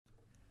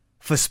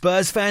For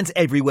Spurs fans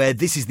everywhere,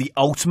 this is the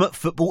ultimate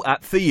football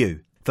app for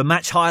you. For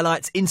match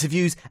highlights,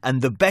 interviews,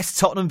 and the best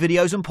Tottenham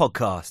videos and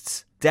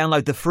podcasts.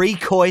 Download the free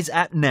Coys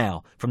app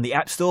now from the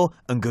App Store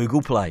and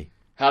Google Play.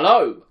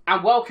 Hello,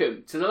 and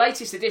welcome to the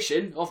latest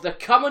edition of the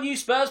Come On You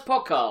Spurs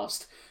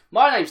podcast.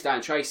 My name's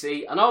Dan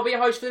Tracy, and I'll be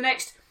your host for the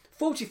next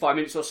 45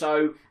 minutes or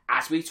so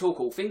as we talk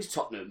all things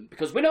Tottenham.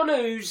 Because win or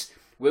lose,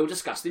 we'll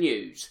discuss the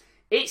news.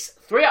 It's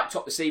 3 up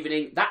top this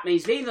evening. That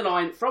means leading the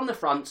line from the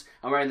front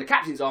and wearing the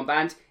captain's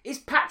armband is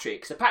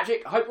Patrick. So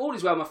Patrick, I hope all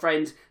is well, my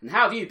friend. And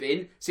how have you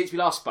been since we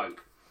last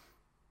spoke?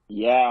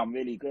 Yeah, I'm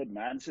really good,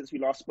 man. Since we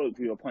last spoke,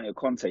 we appointed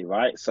Conte,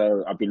 right?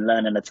 So I've been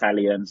learning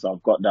Italian, so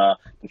I've got the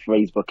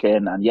phrase book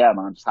in. And yeah,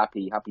 man, I'm just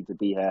happy to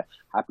be here.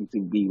 Happy to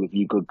be with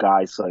you good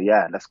guys. So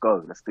yeah, let's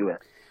go. Let's do it.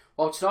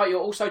 Well, tonight you're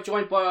also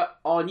joined by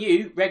our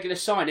new regular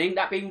signing,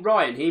 that being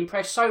Ryan. He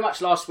impressed so much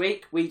last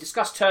week. We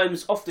discussed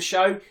terms off the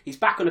show. He's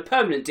back on a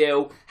permanent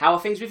deal. How are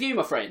things with you,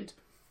 my friend?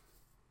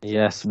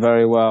 Yes,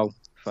 very well.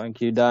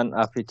 Thank you, Dan.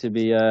 Happy to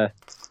be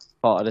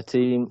part of the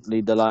team,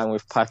 lead the line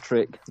with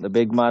Patrick, the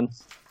big man.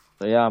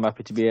 So yeah, I'm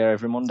happy to be here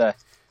every Monday.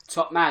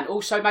 Top man.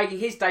 Also making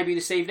his debut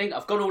this evening.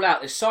 I've gone all out.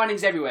 There's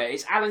signings everywhere.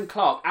 It's Alan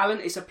Clark. Alan,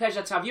 it's a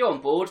pleasure to have you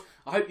on board.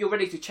 I hope you're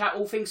ready to chat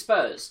all things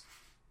Spurs.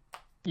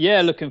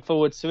 Yeah, looking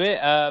forward to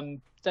it.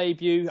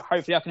 Debut.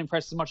 Hopefully I can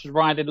impress as much as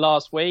Ryan did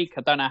last week.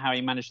 I don't know how he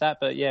managed that,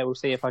 but yeah, we'll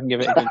see if I can give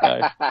it a good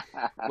go.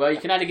 Well, you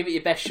can only give it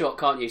your best shot,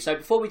 can't you? So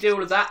before we do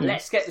all of that,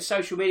 let's get the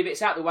social media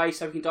bits out of the way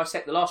so we can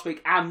dissect the last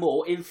week and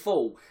more in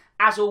full.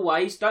 As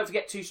always, don't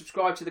forget to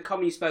subscribe to the Come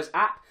On You Spurs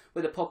app,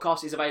 where the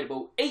podcast is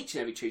available each and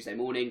every Tuesday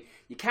morning.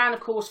 You can, of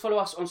course, follow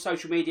us on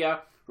social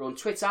media. We're on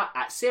Twitter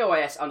at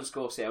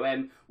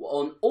COIS_COM. We're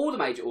on all the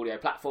major audio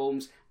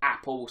platforms,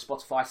 Apple,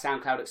 Spotify,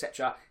 SoundCloud,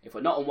 etc. If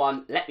we're not on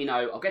one, let me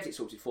know. I'll get it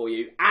sorted for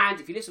you. And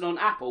if you listen on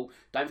Apple,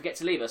 don't forget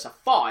to leave us a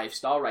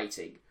 5-star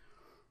rating.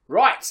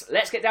 Right,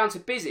 let's get down to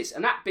business.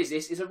 And that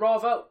business is a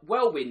rather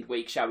whirlwind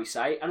week, shall we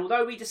say. And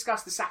although we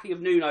discussed the sacking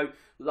of Nuno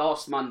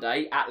last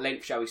Monday, at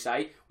length, shall we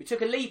say, we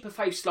took a leap of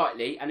faith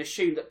slightly and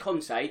assumed that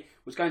Conte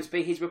was going to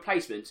be his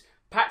replacement.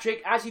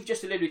 Patrick, as you've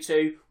just alluded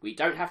to, we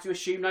don't have to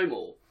assume no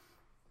more.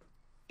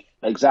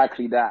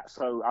 Exactly that.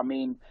 So, I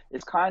mean,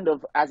 it's kind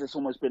of, as it's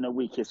almost been a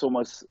week, it's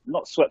almost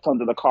not swept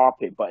under the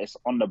carpet, but it's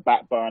on the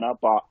back burner.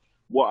 But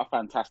what a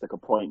fantastic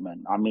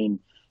appointment. I mean,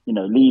 you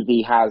know,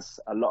 Levy has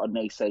a lot of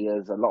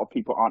naysayers. A lot of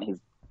people aren't his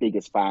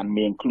biggest fan,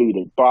 me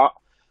included. But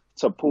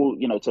to pull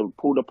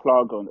the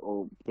plug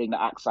or bring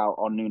the axe out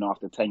on Nuno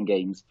after 10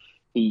 games,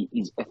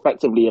 he's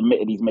effectively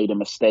admitted he's made a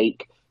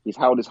mistake. He's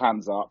held his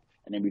hands up.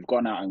 And then we've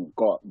gone out and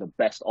got the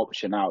best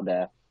option out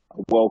there.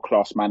 A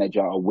world-class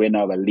manager, a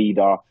winner, a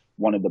leader,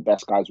 one of the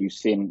best guys we've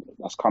seen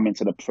that's come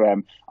into the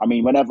Prem. I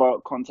mean, whenever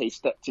Conte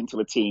stepped into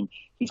a team,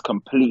 he's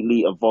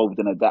completely evolved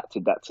and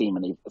adapted that team,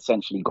 and they've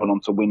essentially gone on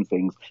to win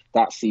things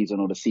that season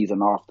or the season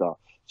after.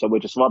 So we're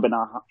just rubbing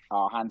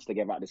our hands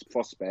together at this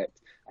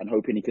prospect and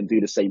hoping he can do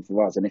the same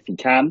for us. And if he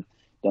can,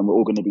 then we're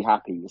all going to be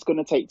happy. It's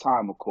going to take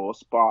time, of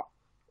course, but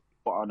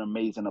an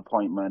amazing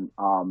appointment.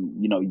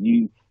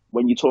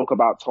 When you talk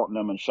about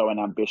Tottenham and showing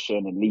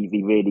ambition, and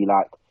Levy really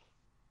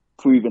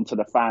proving to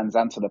the fans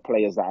and to the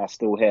players that are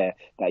still here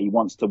that he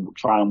wants to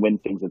try and win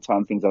things and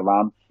turn things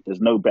around,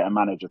 there's no better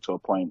manager to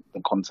appoint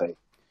than Conte.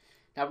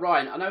 Now,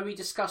 Ryan, I know we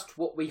discussed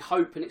what we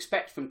hope and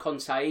expect from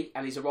Conte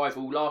and his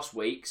arrival last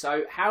week,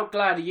 so how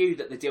glad are you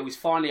that the deal is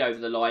finally over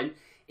the line,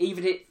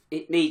 even if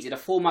it needed a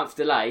 4-month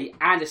delay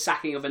and a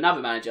sacking of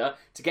another manager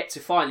to get to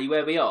finally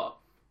where we are?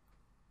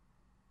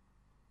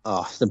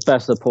 Oh, it's the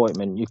best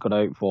appointment you could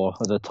hope for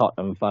as a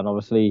Tottenham fan.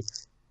 Obviously,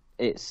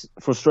 it's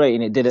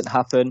frustrating it didn't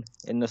happen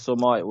in the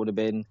summer. It would have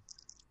been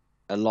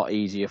a lot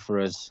easier for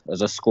us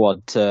as a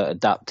squad to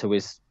adapt to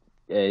his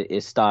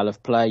style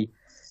of play,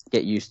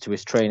 get used to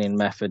his training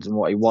methods and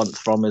what he wants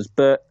from us.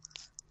 But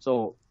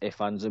so if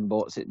fans and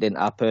buts, it didn't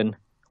happen.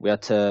 We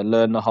had to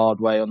learn the hard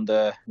way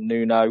under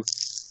Nuno.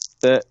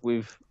 But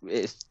we've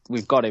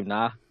got him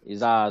now.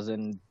 He's ours,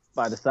 and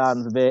by the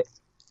sounds of it,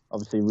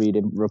 obviously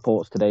reading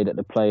reports today that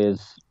the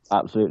players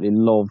absolutely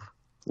love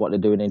what they're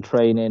doing in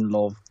training,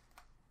 love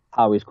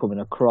how he's coming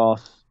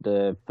across,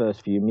 the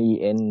first few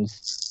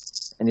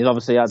meetings. And he's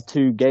obviously had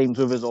 2 games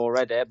with us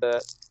already, but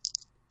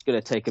it's going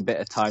to take a bit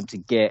of time to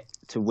get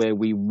to where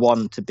we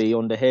want to be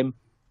under him.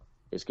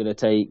 It's going to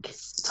take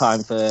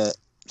time for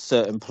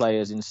certain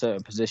players in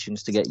certain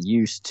positions to get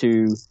used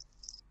to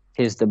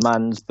his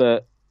demands.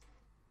 But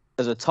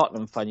as a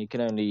Tottenham fan, you can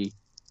only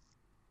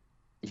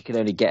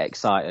get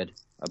excited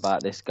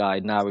about this guy.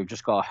 Now we've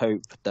just got to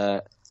hope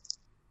that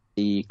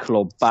the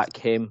club back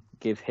him,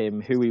 give him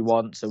who he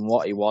wants and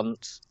what he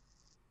wants.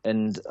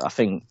 And I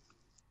think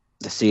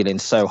the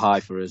ceiling's so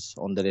high for us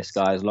under this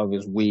guy, as long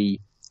as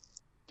we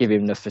give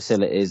him the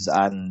facilities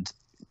and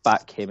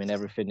back him in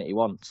everything that he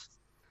wants.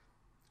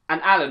 And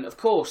Alan, of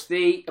course,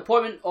 the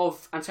appointment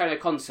of Antonio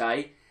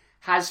Conte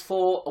has,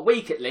 for a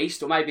week at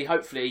least, or maybe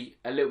hopefully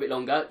a little bit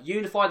longer,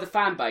 unified the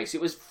fan base.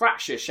 It was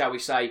fractious, shall we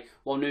say,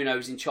 while Nuno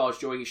was in charge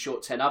during his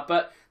short tenure,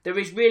 but there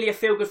is really a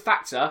feel-good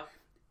factor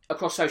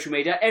across social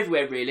media,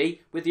 everywhere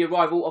really, with the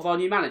arrival of our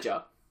new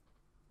manager.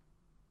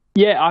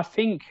 Yeah, I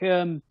think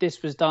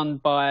this was done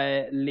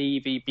by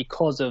Levy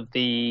because of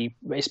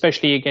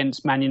especially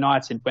against Man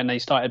United when they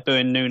started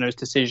booing Nuno's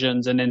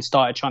decisions and then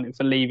started chanting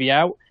for Levy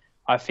out.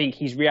 I think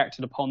he's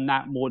reacted upon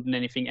that more than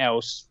anything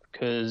else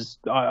because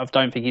I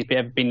don't think he's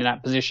ever been in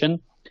that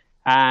position.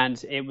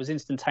 And it was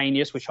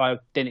instantaneous, which I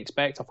didn't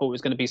expect. I thought it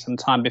was going to be some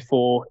time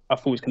before. I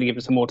thought he was going to give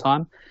it some more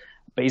time.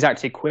 But he's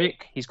acted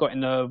quick. He's got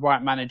in the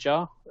right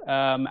manager.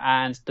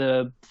 And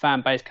the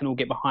fan base can all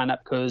get behind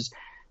that because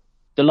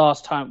the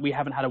last time we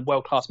haven't had a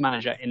world-class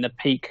manager in the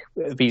peak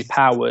of his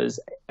powers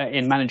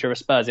in manager of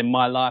Spurs in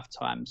my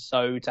lifetime.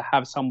 So to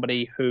have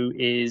somebody who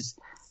is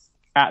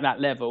at that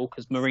level,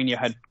 because Mourinho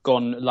had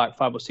gone like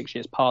 5 or 6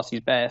 years past his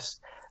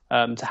best,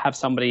 to have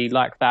somebody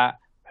like that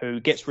who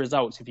gets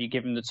results if you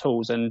give him the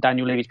tools. And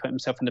Daniel Levy's put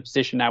himself in a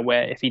position now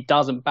where if he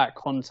doesn't back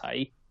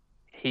Conte,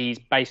 he's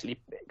basically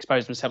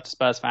exposed himself to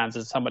Spurs fans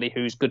as somebody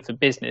who's good for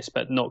business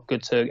but not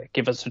good to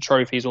give us the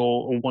trophies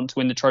or want to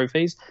win the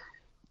trophies.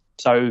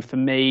 So for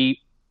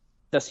me,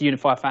 that's a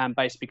unified fan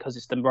base because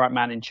it's the right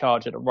man in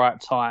charge at the right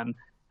time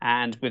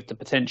and with the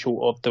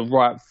potential of the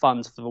right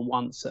funds for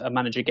once a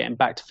manager getting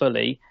backed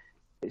fully.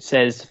 It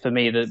says for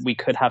me that we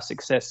could have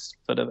success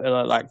for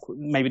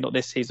maybe not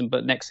this season,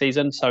 but next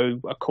season. So,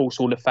 of course,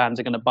 all the fans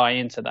are going to buy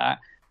into that.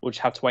 We'll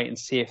just have to wait and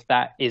see if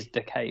that is the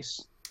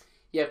case.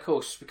 Yeah, of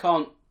course. We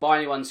can't buy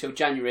anyone until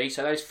January,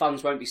 so those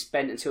funds won't be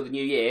spent until the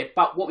new year.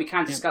 But what we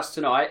can discuss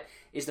tonight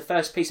is the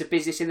first piece of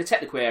business in the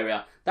technical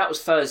area. That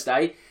was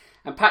Thursday.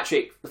 And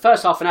Patrick, the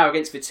first half an hour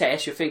against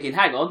Vitesse, you're thinking,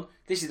 hang on,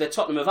 this is the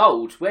Tottenham of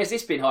old. Where's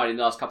this been hiding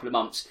the last couple of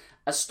months?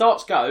 As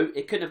starts go,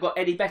 it couldn't have got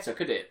any better,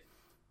 could it?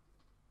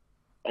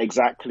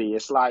 Exactly.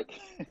 It's like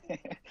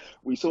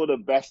we saw the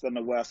best and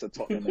the worst of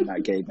Tottenham in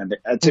that game.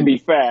 And to be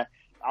fair,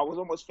 I was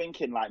almost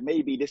thinking like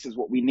maybe this is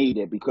what we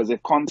needed, because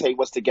if Conte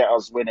was to get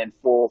us winning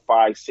 4-5,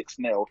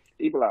 6-0,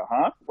 he'd be like,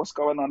 huh? What's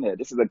going on here?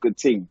 This is a good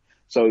team.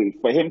 So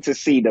for him to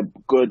see the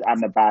good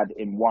and the bad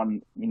in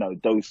one,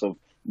 dose of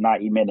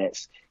 90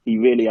 minutes, he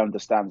really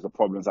understands the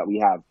problems that we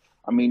have.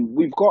 I mean,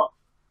 we've got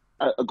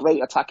a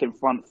great attacking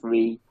front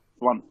three,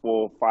 front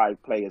 4,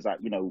 5 players that,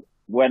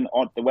 when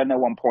they're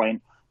 1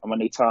 point and when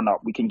they turn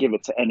up, we can give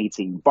it to any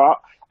team. But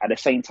at the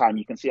same time,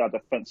 you can see our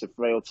defensive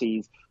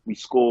frailties. We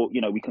score,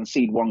 we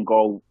concede 1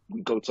 goal,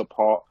 we go to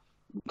pot,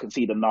 we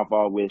concede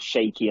another, we're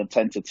shaky and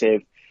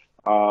tentative.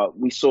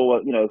 We saw,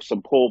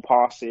 some poor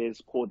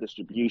passes, poor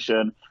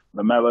distribution,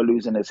 Romero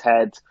losing his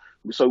head.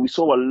 So we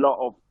saw a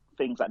lot of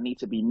things that need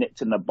to be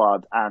nipped in the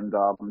bud. And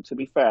to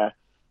be fair,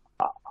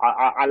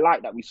 I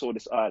like that we saw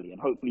this early, and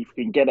hopefully if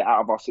we can get it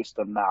out of our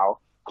system now.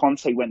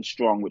 Conte went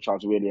strong, which I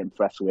was really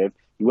impressed with.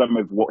 He went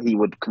with what he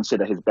would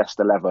consider his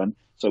best 11.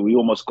 So we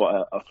almost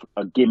got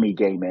a gimme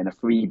game in, a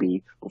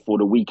freebie before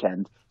the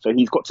weekend. So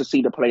he's got to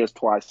see the players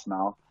twice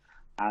now.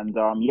 And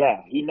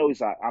he knows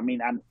that. I mean,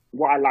 and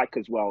what I like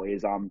as well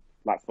is,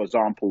 for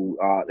example,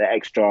 the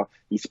extra,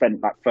 he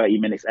spent like 30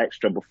 minutes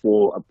extra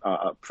before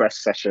a press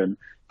session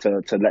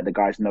to let the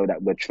guys know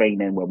that we're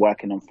training, we're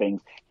working on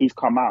things. He's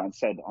come out and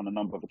said on a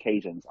number of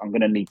occasions, I'm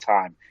going to need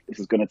time. This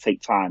is going to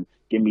take time.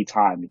 Give me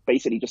time.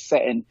 Basically just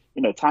setting,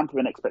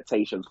 tampering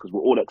expectations, because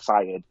we're all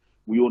excited.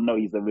 We all know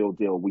he's the real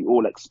deal. We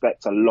all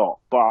expect a lot,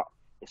 but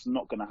it's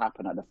not going to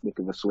happen at the flick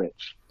of a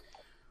switch.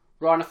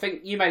 Ryan, I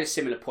think you made a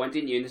similar point,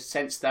 didn't you, in the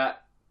sense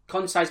that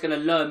Conte's going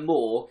to learn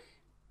more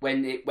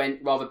when it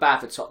went rather bad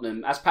for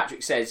Tottenham. As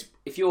Patrick says,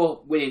 if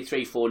you're winning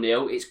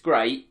 3-4-0, it's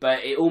great,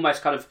 but it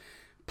almost kind of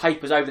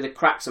papers over the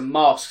cracks and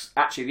masks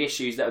actually the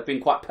issues that have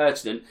been quite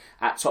pertinent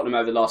at Tottenham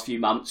over the last few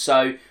months.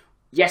 So,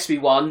 yes, we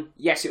won.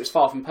 Yes, it was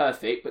far from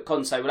perfect, but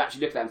Conte will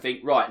actually look at that and think,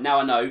 right, now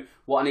I know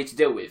what I need to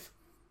deal with.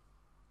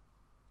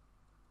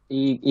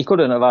 He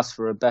couldn't have asked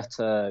for a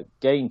better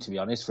game, to be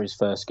honest, for his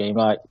first game.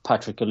 Like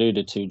Patrick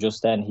alluded to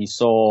just then, he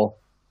saw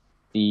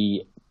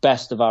the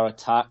best of our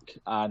attack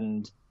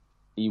and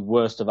the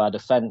worst of our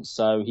defence.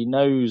 So he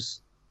knows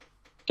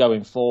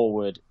going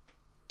forward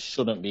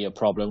shouldn't be a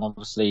problem.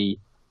 Obviously,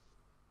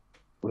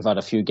 we've had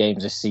a few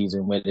games this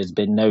season where there's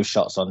been no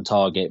shots on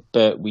target,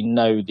 but we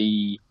know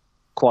the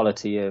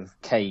quality of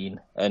Kane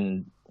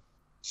and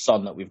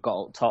Son that we've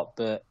got up top.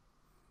 But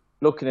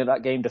looking at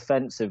that game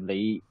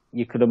defensively,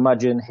 you could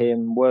imagine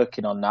him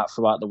working on that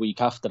throughout the week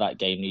after that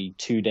game. The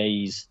 2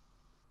 days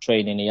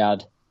training he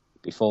had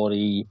before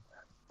the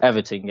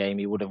Everton game,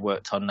 he would have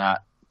worked on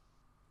that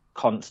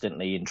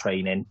constantly in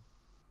training.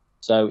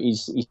 So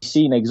he's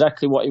seen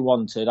exactly what he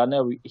wanted. I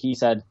know he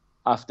said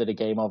after the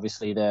game,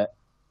 obviously, that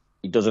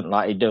he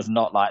does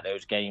not like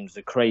those games.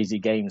 The crazy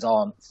games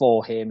aren't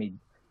for him.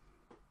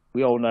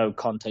 We all know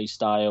Conte's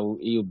style.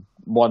 He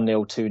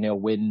 1-0, 2-0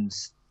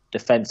 wins,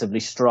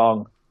 defensively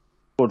strong,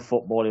 good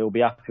football he'll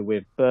be happy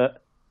with.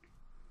 But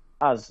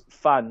as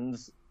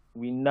fans,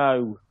 we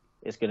know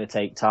it's going to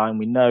take time.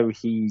 We know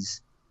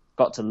he's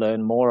got to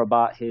learn more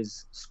about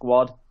his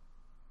squad.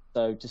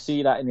 So to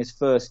see that in his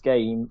first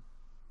game,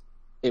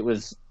 it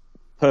was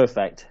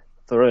perfect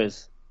for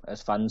us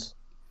as fans.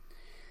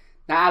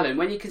 Now, Alan,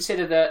 when you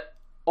consider that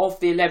of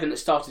the 11 that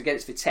started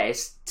against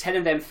Vitesse, 10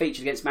 of them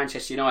featured against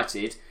Manchester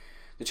United,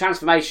 the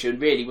transformation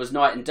really was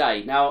night and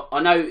day. Now,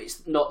 I know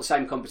it's not the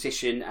same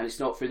competition and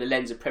it's not through the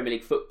lens of Premier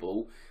League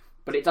football,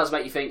 but it does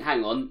make you think,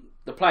 hang on,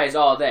 the players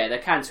are there. They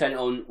can turn it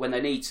on when they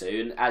need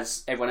to. And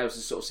as everyone else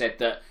has sort of said,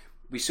 that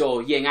we saw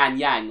yin and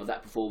yang of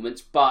that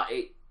performance, but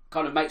it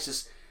kind of makes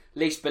us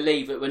at least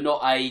believe that we're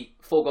not a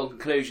foregone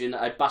conclusion,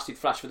 a busted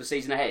flush for the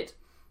season ahead.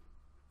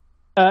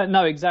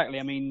 No, exactly.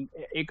 I mean,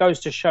 it goes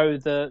to show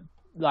that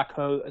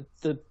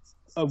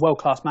a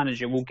world-class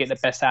manager will get the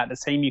best out of the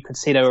team. You could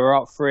see they were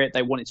up for it.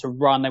 They wanted to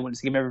run. They wanted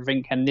to give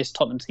everything. And this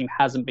Tottenham team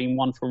hasn't been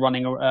one for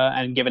running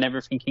and giving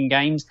everything in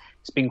games.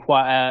 It's been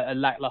quite a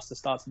lacklustre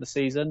start to the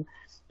season.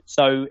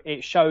 So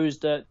it shows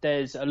that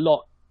there's a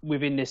lot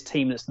within this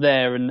team that's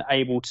there and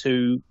able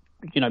to,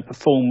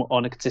 perform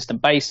on a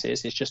consistent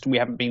basis. It's just we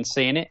haven't been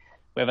seeing it.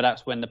 Whether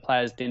that's when the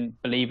players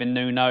didn't believe in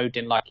Nuno,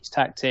 didn't like his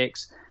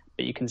tactics.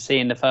 But you can see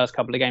in the first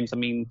couple of games, I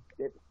mean,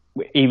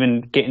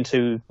 even getting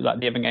to like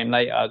the Everton game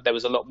later, there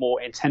was a lot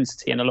more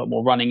intensity and a lot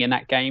more running in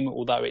that game,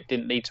 although it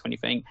didn't lead to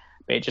anything.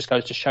 But it just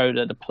goes to show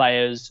that the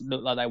players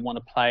look like they want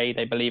to play.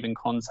 They believe in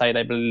Conte.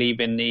 They believe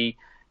in the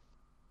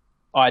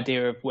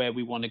idea of where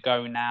we want to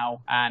go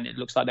now. And it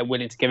looks like they're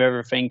willing to give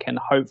everything. And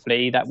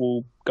hopefully that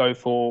will go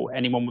for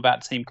anyone with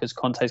that team because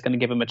Conte is going to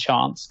give them a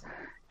chance.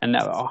 And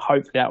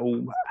hopefully that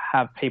will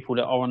have people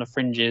that are on the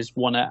fringes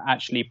want to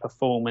actually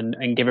perform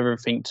and give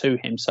everything to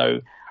him.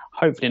 So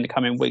hopefully in the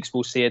coming weeks,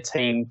 we'll see a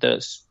team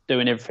that's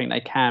doing everything they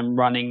can,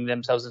 running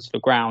themselves into the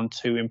ground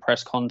to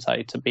impress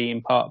Conte, to be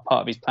in part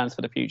of his plans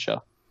for the future.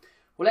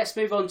 Well, let's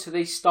move on to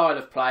the style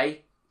of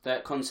play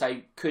that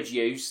Conte could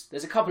use.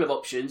 There's a couple of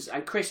options,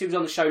 and Chris, who was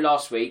on the show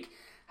last week,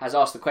 has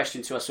asked the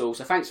question to us all.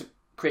 So thanks,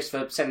 Chris,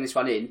 for sending this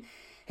one in.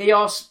 He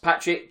asked,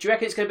 Patrick, do you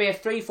reckon it's going to be a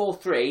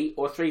 3-4-3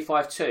 or a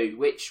 3-5-2?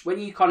 Which, when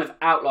you kind of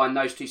outline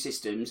those two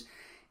systems,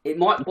 it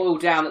might boil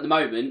down at the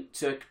moment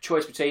to a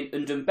choice between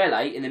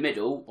Ndombele in the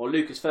middle or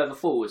Lucas further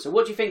forward. So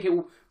what do you think it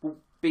will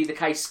be the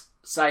case,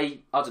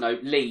 say, I don't know,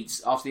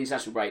 Leeds after the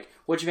international break?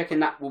 What do you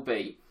reckon that will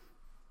be?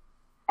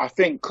 I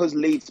think because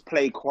Leeds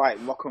play quite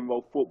rock and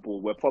roll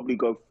football, we'll probably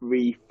go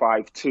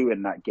 3-5-2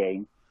 in that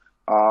game.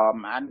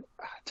 And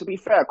to be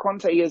fair,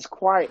 Conte is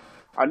quite...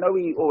 I know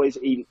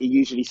he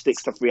usually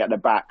sticks to three at the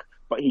back,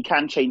 but he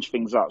can change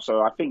things up.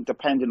 So I think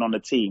depending on the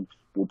team,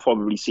 we'll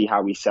probably see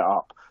how we set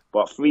up.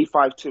 But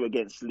 3-5-2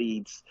 against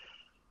Leeds,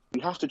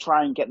 we have to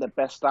try and get the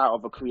best out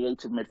of a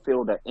creative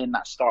midfielder in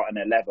that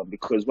starting 11.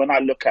 Because when I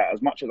look at,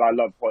 as much as I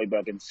love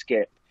Højbjerg and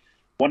Skip,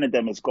 one of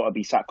them has got to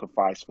be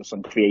sacrificed for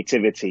some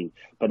creativity.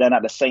 But then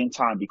at the same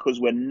time,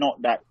 because we're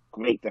not that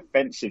great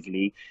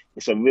defensively,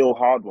 it's a real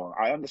hard one.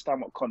 I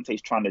understand what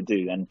Conte's trying to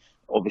do. And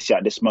obviously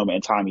at this moment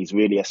in time, he's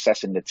really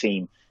assessing the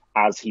team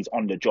as he's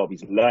on the job.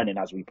 He's learning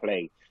as we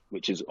play,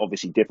 which is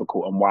obviously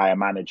difficult and why a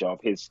manager of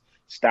his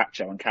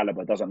stature and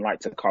caliber doesn't like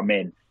to come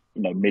in,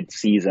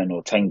 mid-season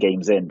or 10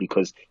 games in,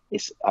 because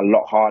it's a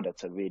lot harder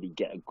to really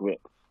get a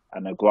grip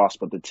and a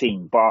grasp of the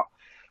team. But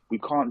we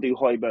can't do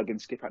Højbjerg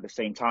and Skip at the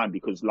same time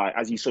because, like,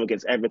 as you saw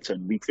against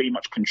Everton, we pretty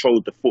much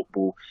controlled the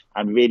football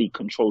and really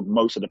controlled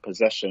most of the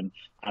possession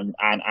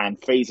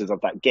and phases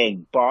of that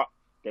game. But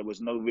there was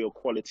no real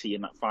quality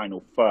in that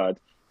final third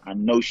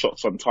and no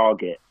shots on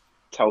target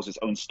tells its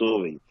own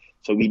story.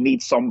 So we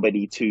need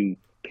somebody to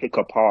pick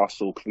a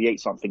pass or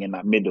create something in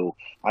that middle.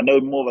 I know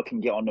Moura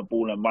can get on the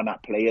ball and run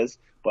at players,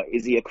 but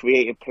is he a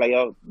creative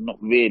player? Not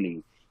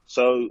really.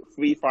 So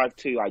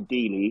 3-5-2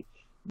 ideally,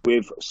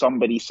 with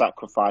somebody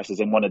sacrifices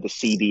in one of the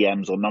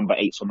CDMs or number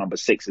 8s or number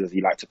 6s, as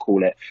you like to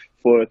call it,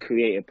 for a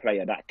creative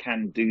player that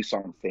can do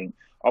something.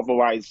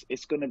 Otherwise,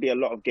 it's going to be a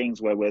lot of games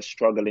where we're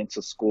struggling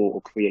to score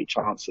or create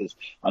chances.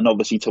 And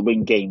obviously, to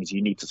win games,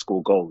 you need to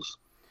score goals.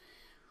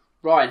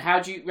 Ryan,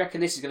 how do you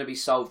reckon this is going to be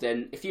solved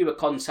then? If you were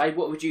Conte,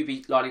 what would you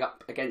be lining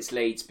up against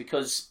Leeds?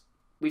 Because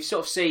we've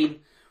sort of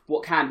seen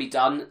what can be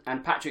done,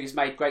 and Patrick has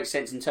made great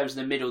sense in terms of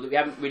the middle, that we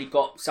haven't really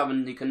got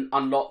someone who can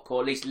unlock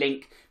or at least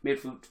link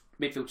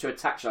midfield to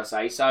attack, shall I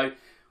say. So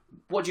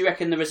what do you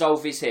reckon the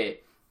resolve is here?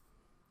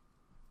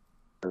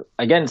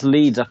 Against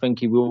Leeds, I think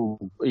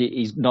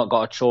he's not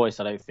got a choice,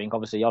 I don't think.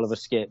 Obviously, Oliver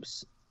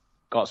Skips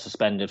got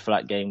suspended for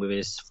that game with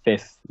his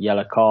 5th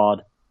yellow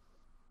card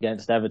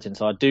against Everton.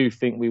 So I do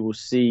think we will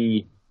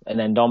see an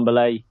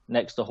Ndombele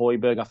next to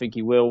Højbjerg. I think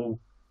he will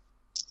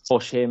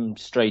push him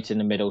straight in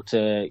the middle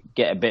to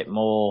get a bit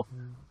more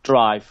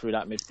drive through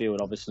that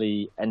midfield.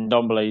 Obviously,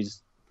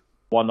 Ndombele's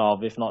one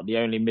of, if not the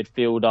only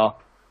midfielder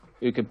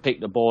who can pick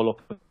the ball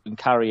up and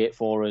carry it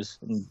for us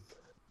and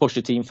push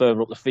the team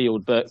further up the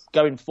field. But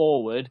going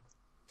forward,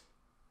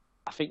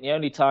 I think the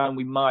only time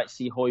we might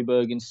see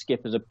Højbjerg and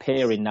Skip as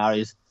appearing now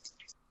is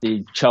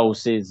the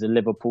Chelsea's, the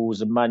Liverpool's,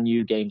 the Man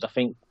U games. I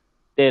think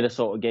they're the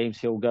sort of games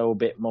he'll go a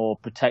bit more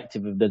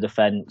protective of the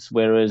defence,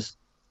 whereas,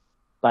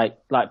 like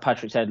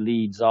Patrick said,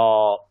 Leeds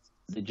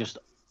they're just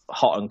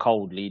hot and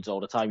cold Leeds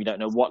all the time. You don't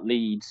know what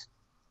Leeds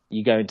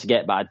you're going to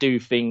get, but I do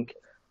think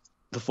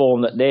the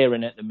form that they're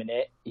in at the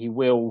minute, he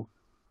will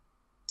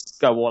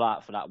go all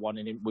out for that one,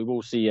 and we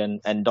will see an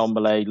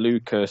Ndombele,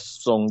 Lucas,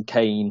 Son,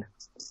 Kane.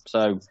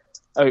 So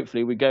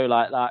hopefully we go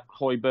like that.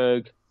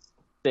 Højbjerg,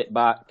 sit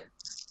back,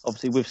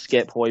 obviously with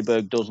Skip,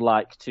 Højbjerg does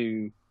like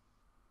to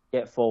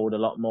get forward a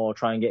lot more,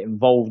 try and get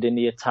involved in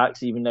the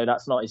attacks, even though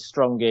that's not his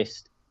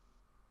strongest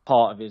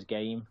part of his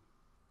game.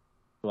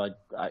 So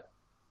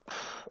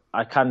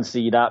I can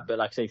see that, but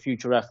like I say,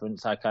 future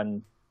reference, I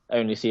can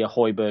only see a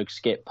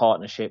Højbjerg-Skip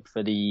partnership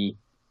for the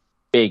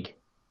big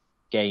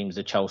games,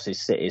 the Chelsea,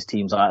 Cities,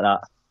 teams like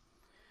that.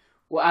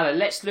 Well, Alan,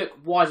 let's look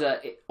wider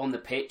on the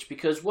pitch,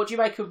 because what do you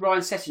make of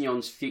Ryan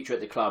Sessegnon's future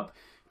at the club?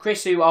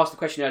 Chris, who asked the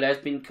question earlier, has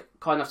been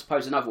kind enough to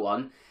pose another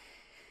one.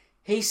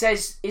 He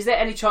says, is there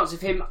any chance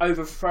of him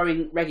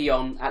overthrowing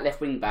Reguilón at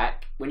left wing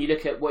back when you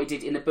look at what he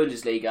did in the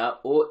Bundesliga,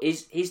 or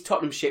is his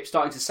Tottenham ship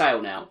starting to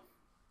sail now?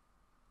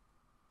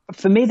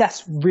 For me,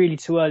 that's really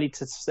too early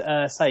to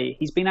say.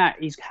 He's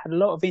had a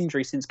lot of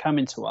injuries since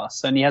coming to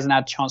us, and he hasn't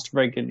had a chance to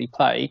regularly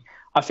play.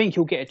 I think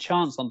he'll get a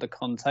chance under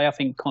Conte. I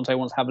think Conte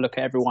wants to have a look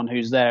at everyone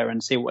who's there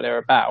and see what they're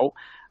about.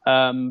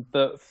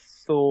 But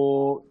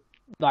for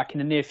in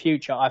the near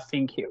future, I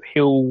think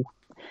he'll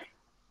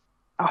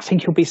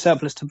be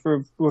surplus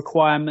to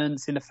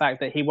requirements in the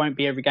fact that he won't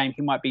be every game.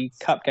 He might be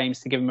cup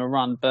games to give him a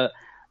run, but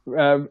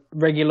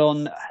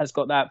Reguilón has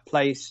got that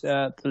place,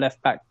 the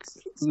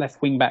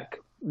left wing back,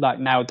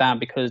 nailed down,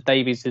 because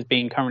Davies is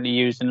being currently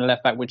used in the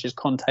left back, which is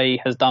Conte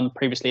has done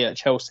previously at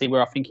Chelsea,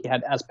 where I think he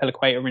had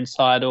Azpilicueta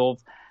inside of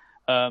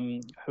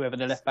whoever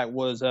the left back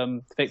was,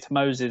 Victor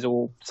Moses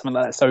or something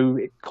like that. So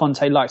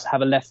Conte likes to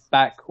have a left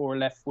back or a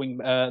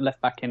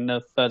left back in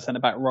the third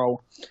centre back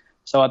role.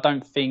 So I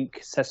don't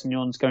think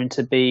Sessegnon's going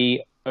to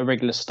be a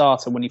regular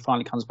starter when he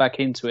finally comes back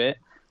into it.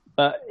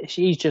 But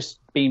he's just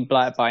been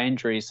blighted by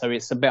injuries, so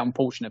it's a bit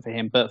unfortunate for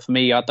him. But for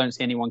me, I don't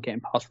see anyone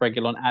getting past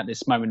Reguilón at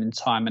this moment in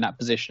time in that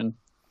position.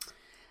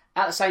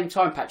 At the same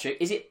time, Patrick,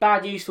 is it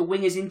bad news for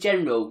wingers in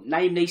general,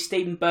 namely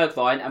Steven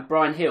Bergwijn and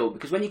Bryan Gil?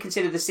 Because when you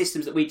consider the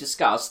systems that we've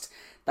discussed,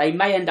 they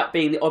may end up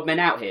being the odd men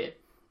out here.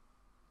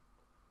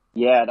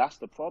 Yeah, that's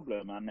the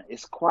problem, and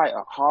it's quite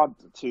hard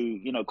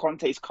to,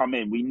 Conte's come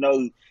in. We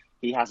know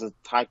he has a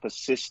type of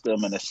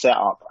system and a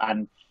setup,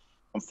 and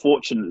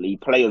unfortunately,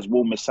 players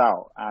will miss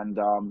out. And,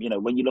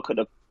 when you look at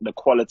the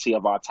quality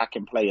of our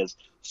attacking players,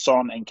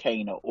 Son and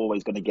Kane are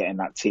always going to get in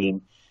that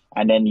team.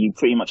 And then you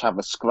pretty much have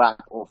a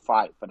scrap or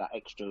fight for that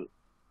extra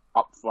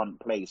upfront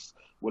place.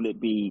 Will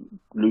it be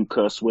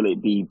Lucas? Will it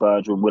be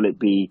Bergwijn? Will it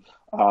be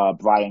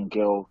Bryan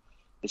Gil?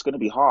 It's going to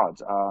be hard.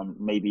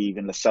 Maybe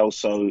even Lo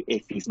Celso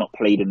if he's not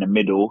played in the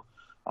middle,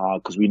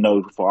 because we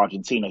know for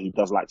Argentina he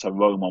does like to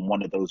roam on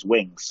one of those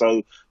wings.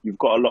 So you've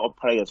got a lot of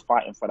players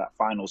fighting for that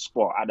final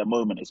spot. At the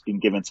moment, it's been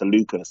given to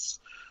Lucas.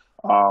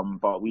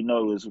 But we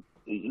know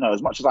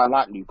as much as I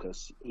like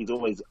Lucas, he's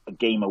always a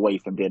game away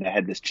from being a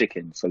headless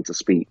chicken, so to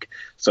speak.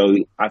 So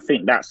I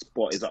think that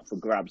spot is up for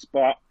grabs.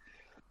 But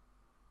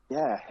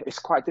yeah, it's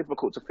quite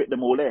difficult to fit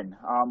them all in.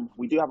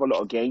 We do have a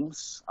lot of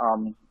games.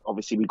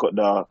 Obviously, we've got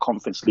the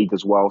Conference League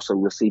as well, so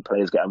we'll see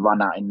players get a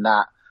run out in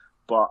that.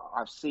 But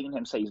I've seen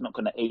him say he's not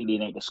going to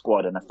alienate the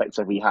squad and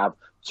effectively have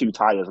two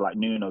tires like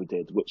Nuno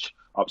did, which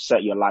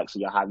upset your likes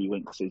of your Harry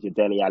Winks, your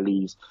Dele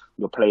Allis,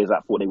 your players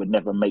that thought they would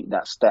never make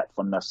that step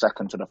from the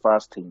second to the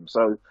first team.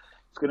 So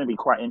it's going to be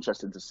quite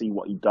interesting to see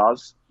what he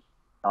does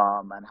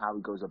and how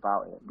he goes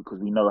about it, because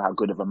we know how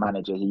good of a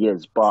manager he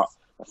is. But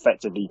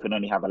effectively, you can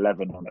only have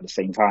 11 on at the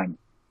same time.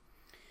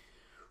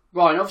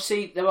 Ryan,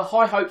 obviously, there were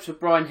high hopes for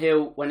Bryan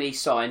Gil when he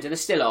signed, and there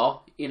still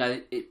are.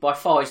 By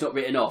far, he's not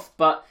written off.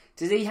 But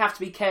does he have to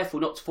be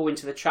careful not to fall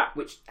into the trap,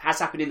 which has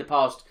happened in the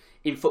past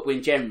in football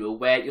in general,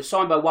 where you're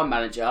signed by one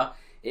manager,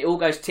 it all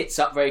goes tits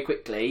up very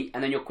quickly,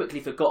 and then you're quickly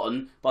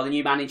forgotten by the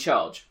new man in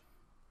charge?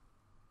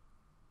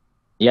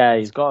 Yeah,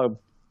 he's got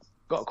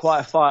quite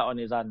a fight on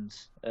his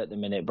hands at the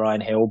minute,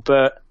 Bryan Gil.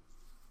 But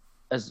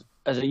as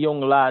a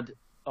young lad,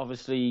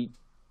 obviously,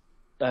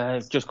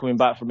 just coming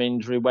back from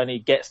injury, when he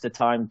gets the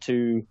time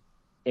to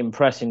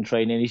impress in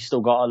training, he's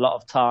still got a lot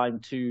of time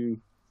to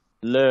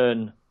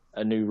learn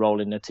a new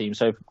role in the team.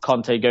 So if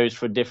Conte goes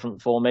for a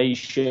different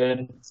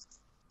formation,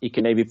 he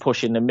can maybe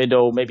push in the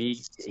middle.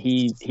 Maybe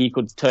he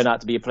could turn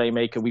out to be a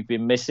playmaker we've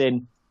been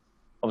missing.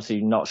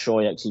 Obviously, not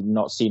sure yet, because we've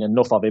not seen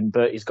enough of him,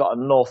 but he's got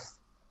enough.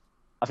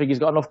 I think he's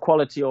got enough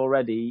quality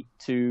already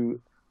to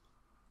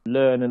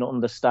learn and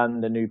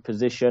understand a new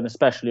position,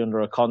 especially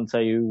under a Conte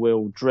who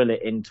will drill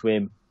it into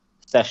him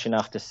session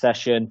after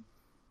session.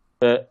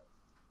 But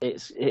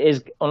it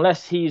is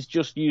unless he's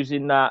just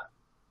using that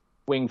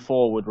wing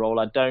forward role,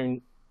 I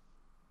don't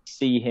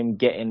see him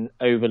getting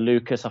over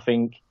Lucas. I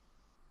think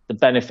the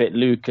benefit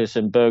Lucas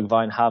and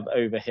Bergwijn have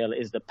over Gil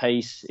is the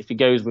pace. If he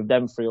goes with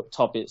them three up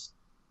top, it's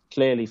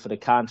clearly for the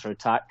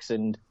counter-attacks.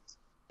 And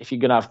if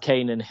you're going to have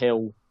Kane and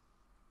Gil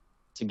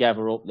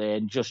together up there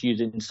and just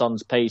using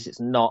Son's pace, it's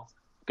not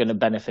going to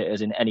benefit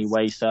us in any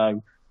way.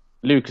 So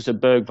Lucas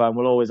and Bergwijn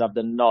will always have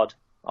the nod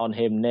on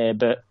him there.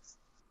 But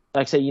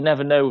like I say, you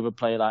never know with a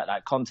player like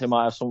that. Conte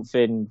might have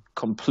something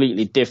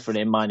completely different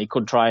in mind. He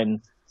could try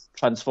and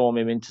transform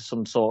him into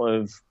some sort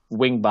of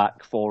wing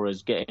back for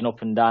us, getting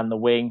up and down the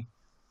wing,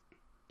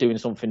 doing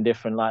something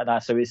different like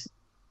that. So it's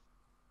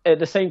at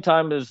the same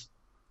time as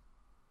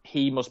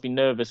he must be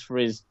nervous for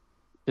his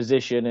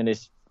position and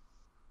his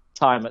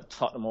time at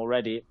Tottenham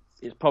already,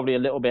 it's probably a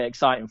little bit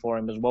exciting for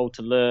him as well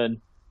to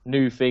learn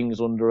new things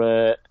under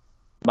a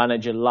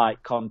manager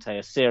like Conte,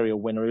 a serial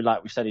winner who,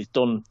 like we said,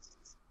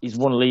 he's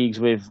won leagues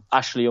with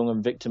Ashley Young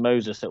and Victor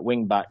Moses at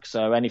wing back,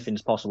 so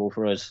anything's possible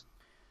for us.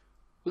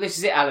 Well, this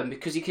is it, Alan,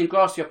 because you can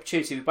grasp the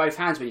opportunity with both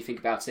hands when you think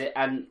about it,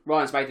 and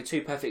Ryan's made the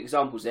two perfect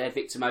examples there,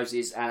 Victor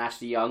Moses and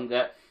Ashley Young,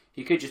 that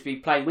you could just be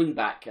playing wing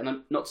back, and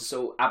I'm not to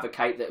sort of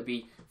advocate that it would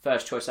be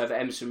first choice over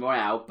Emerson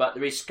Royale, but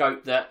there is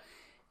scope that,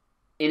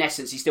 in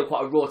essence, he's still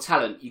quite a raw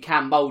talent. You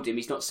can mould him,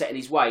 he's not set in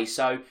his ways,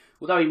 so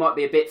although he might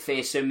be a bit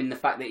fearsome in the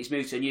fact that he's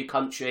moved to a new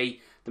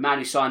country, the man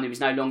who signed him is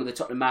no longer the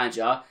Tottenham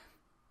manager,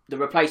 the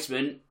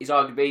replacement is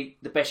arguably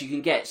the best you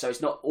can get, so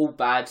it's not all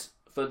bad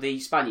for the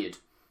Spaniard.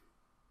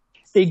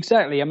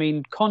 Exactly. I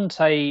mean,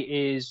 Conte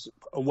is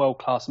a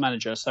world-class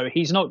manager, so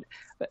he's not...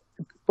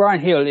 Brian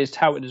Hill is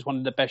touted as one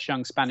of the best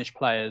young Spanish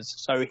players,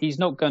 so he's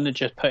not going to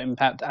just put him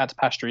out to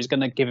pasture. He's going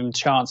to give him a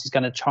chance. He's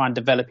going to try and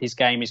develop his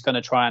game. He's going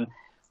to try and,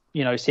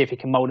 see if he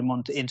can mould him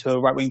into a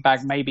right wing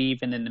back, maybe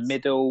even in the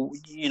middle.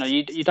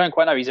 You don't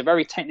quite know. He's a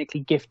very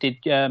technically gifted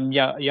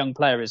young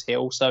player, is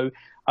Hill. So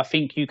I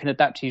think you can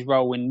adapt his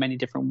role in many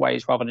different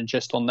ways rather than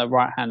just on the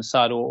right-hand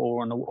side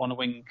or on a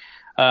wing.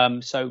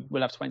 So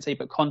we'll have to wait and see.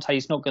 But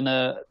Conte's not going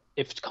to...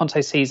 If Conte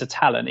sees a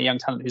young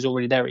talent who's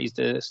already there at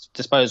his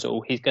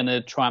disposal, he's going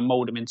to try and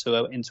mould him into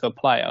a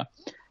player.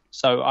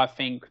 So I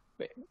think,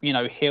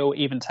 Hill,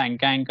 even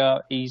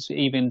Tanganga, he's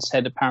even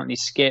said apparently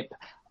Skip,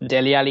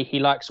 Dele Alli, he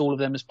likes all of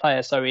them as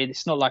players. So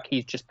it's not like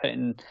he's just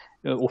putting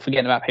or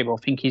forgetting about people.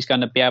 I think he's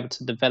going to be able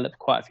to develop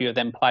quite a few of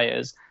them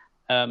players,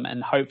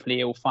 and hopefully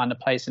he'll find a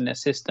place in their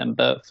system.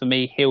 But for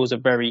me, Hill's a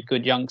very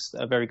good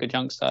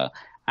youngster,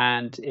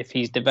 and if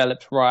he's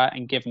developed right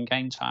and given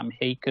game time,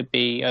 he could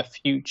be a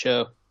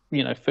future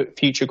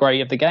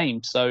great of the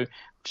game. So we'll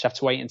just have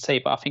to wait and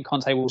see. But I think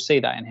Conte will see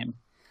that in him.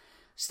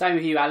 Staying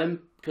with you, Alan,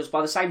 because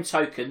by the same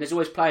token, there's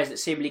always players that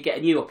seemingly get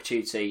a new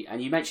opportunity.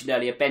 And you mentioned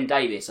earlier Ben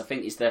Davies, I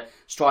think, is the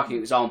striking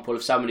example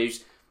of someone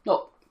who's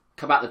not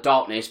come out of the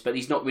darkness, but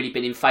he's not really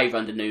been in favour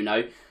under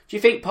Nuno. Do you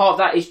think part of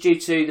that is due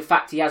to the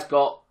fact he has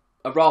got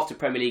a raft of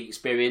Premier League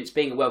experience,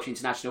 being a Welsh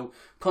international?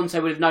 Conte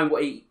would have known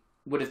what he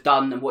would have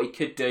done and what he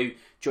could do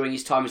during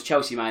his time as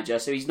Chelsea manager,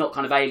 so he's not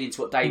kind of alien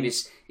to what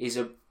Davies is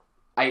able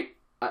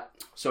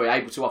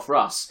to offer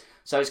us.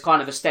 So it's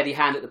kind of a steady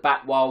hand at the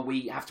back while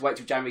we have to wait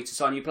till January to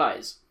sign new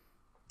players.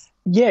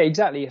 Yeah,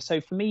 exactly. So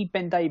for me,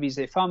 Ben Davies,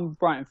 if I'm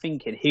right in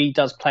thinking, he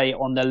does play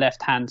on the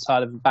left-hand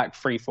side of the back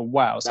three for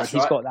Wales. So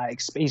he's got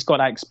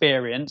that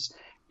experience,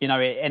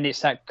 and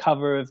it's that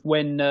cover of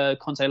when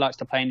Conte likes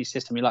to play in his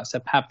system, he likes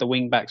to have the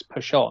wing-backs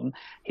push on.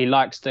 He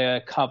likes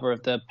the cover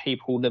of the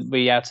people that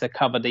be able to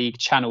cover the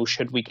channel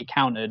should we get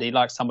countered. He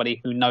likes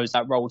somebody who knows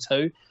that role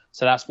too.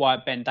 So that's why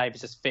Ben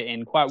Davies has fit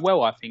in quite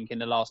well, I think, in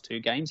the last two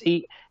games.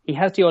 He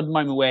has the odd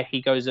moment where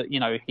he goes,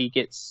 he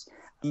gets...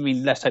 I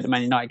mean, let's take the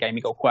Man United game.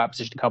 He got caught out of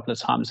position a couple of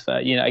times for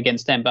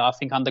against them. But I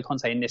think under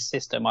Conte in this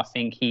system, I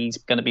think he's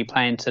going to be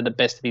playing to the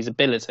best of his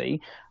ability.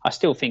 I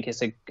still think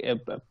it's a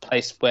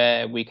place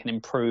where we can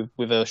improve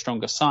with a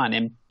stronger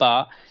signing.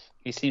 But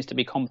he seems to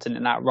be competent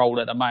in that role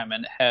at the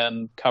moment,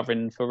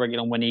 covering for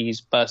Reguilon when he's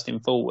bursting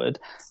forward.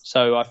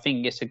 So I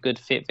think it's a good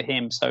fit for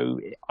him. So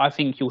I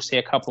think you'll see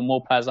a couple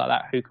more players like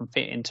that who can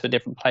fit into a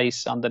different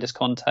place under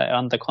Conte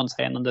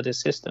and under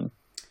this system.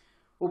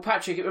 Well,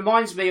 Patrick, it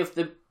reminds me of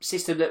the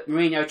system that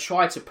Mourinho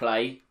tried to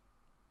play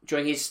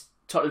during his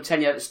Tottenham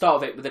tenure at the start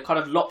of it, with a kind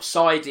of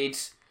lopsided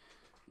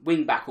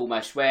wing-back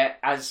almost, where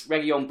as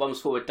Reguilon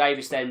bombs forward,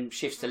 Davies then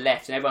shifts to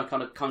left and everyone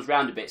kind of comes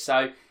round a bit.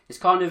 So it's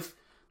kind of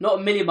not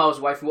a million miles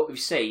away from what we've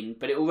seen,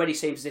 but it already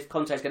seems as if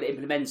Conte's going to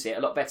implement it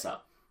a lot better.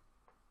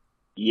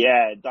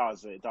 Yeah, it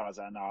does. And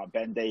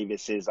Ben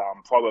Davies is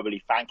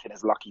probably thanking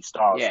his lucky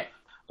stars. Yeah.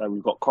 That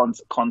we've got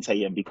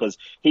Conte in, because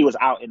he was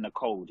out in the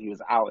cold. He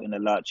was out in the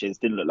lurches.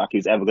 Didn't look like he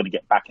was ever going to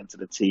get back into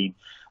the team.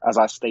 As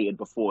I stated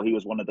before, he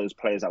was one of those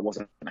players that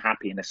wasn't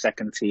happy in the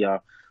second tier,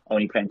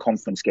 only playing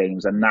conference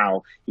games. And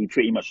now he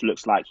pretty much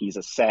looks like he's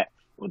a set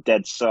or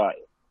dead cert,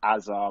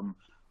 as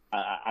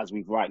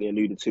we've rightly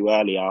alluded to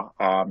earlier,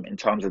 in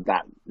terms of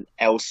that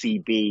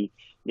LCB,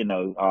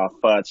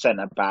 third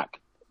centre back,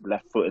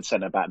 left-footed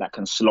centre-back that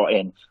can slot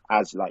in,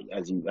 as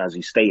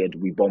you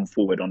stated, we bomb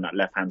forward on that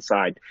left-hand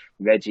side.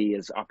 Reggie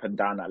is up and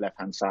down that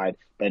left-hand side.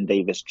 Ben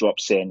Davies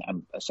drops in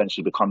and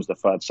essentially becomes the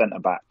third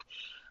centre-back.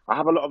 I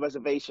have a lot of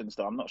reservations,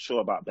 though. I'm not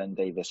sure about Ben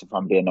Davies, if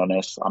I'm being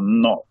honest.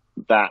 I'm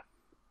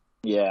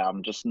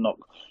just not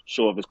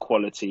sure of his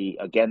quality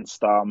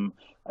against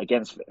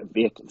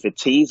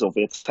Vitesse or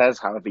Vitesse,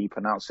 however you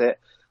pronounce it.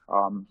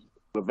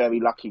 We're very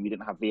lucky we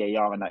didn't have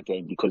VAR in that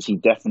game, because he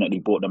definitely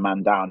brought the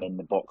man down in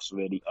the box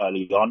really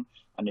early on.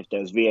 And if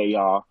there was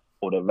VAR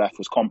or the ref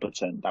was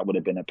competent, that would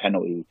have been a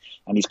penalty.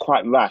 And he's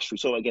quite rash. We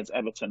saw it against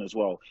Everton as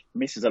well.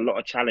 Misses a lot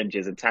of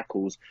challenges and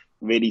tackles,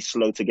 really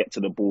slow to get to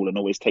the ball and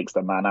always takes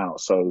the man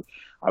out. So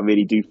I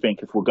really do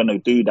think if we're going to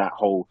do that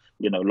whole,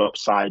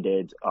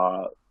 lopsided,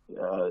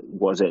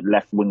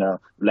 left winger,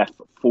 left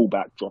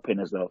fullback drop in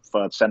as the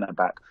third centre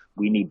back,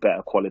 we need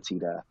better quality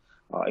there.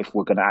 if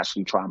we're going to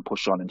actually try and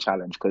push on and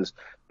challenge, because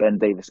Ben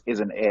Davies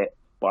isn't it.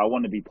 But I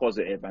want to be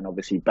positive and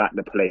obviously back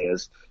the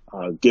players,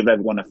 give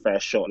everyone a fair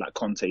shot, like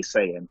Conte's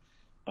saying,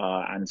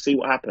 and see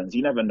what happens.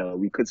 You never know.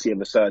 We could see a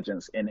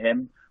resurgence in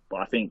him, but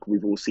I think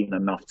we've all seen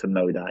enough to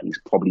know that he's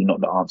probably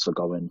not the answer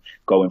going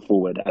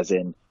forward, as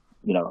in,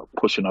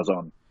 pushing us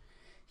on.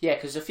 Yeah,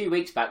 because a few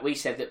weeks back we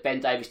said that Ben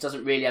Davies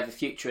doesn't really have a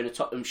future in a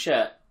Tottenham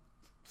shirt.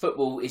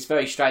 Football is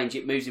very strange.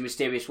 It moves in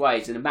mysterious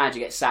ways, and the manager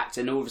gets sacked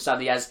and all of a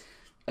sudden he has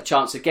a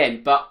chance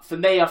again. But for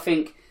me, I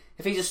think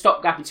if he's a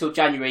stopgap until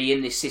January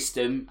in this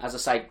system, as I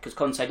say, because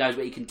Conte knows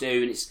what he can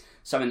do and it's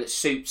something that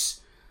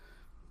suits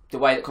the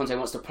way that Conte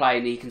wants to play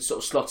and he can sort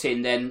of slot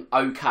in, then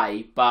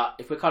okay. But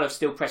if we're kind of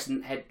still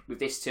pressing ahead with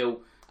this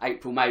till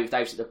April, May with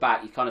Davies at the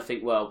back, you kind of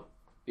think, well,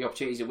 the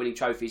opportunities of winning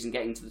trophies and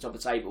getting to the top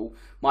of the table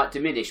might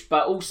diminish.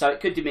 But also it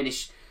could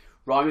diminish,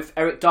 Ryan, with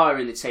Eric Dyer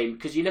in the team,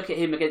 because you look at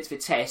him against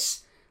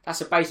Vitesse,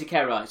 that's a basic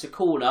error. It's a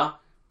corner.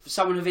 For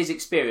someone of his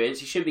experience,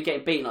 he shouldn't be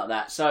getting beaten like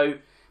that. So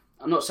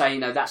I'm not saying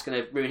that's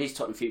going to ruin his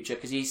Tottenham future,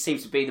 because he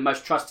seems to be the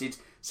most trusted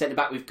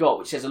centre-back we've got,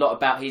 which says a lot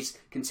about his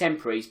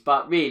contemporaries.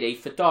 But really,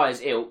 for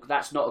Dyer's ilk,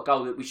 that's not a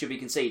goal that we should be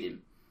conceding.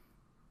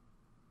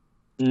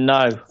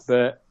 No,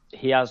 but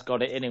he has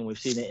got it in him. We've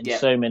seen it in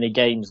so many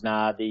games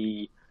now.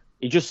 He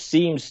just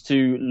seems to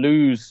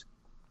lose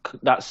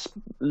that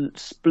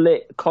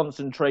split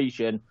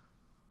concentration,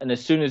 and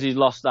as soon as he's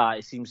lost that,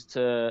 he seems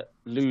to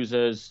lose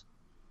us,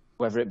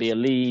 whether it be a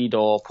lead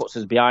or puts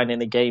us behind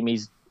in a game.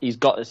 He's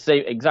got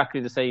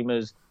exactly the same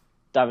as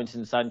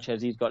Davinson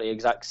Sanchez. He's got the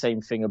exact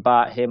same thing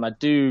about him. I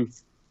do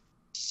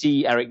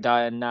see Eric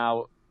Dyer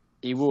now.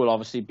 He will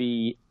obviously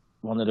be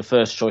one of the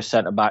first choice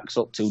centre-backs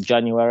up till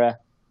January.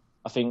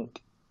 I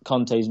think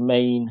Conte's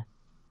main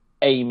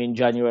aim in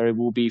January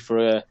will be for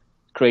a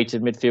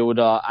creative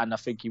midfielder, and I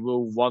think he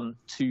will want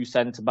two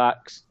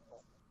centre-backs,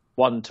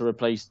 one to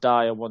replace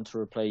Dyer, one to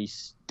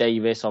replace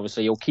Davies.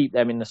 Obviously, he'll keep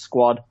them in the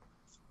squad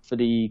for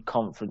the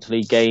Conference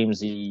League games,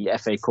 the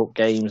FA Cup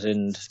games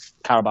and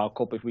Carabao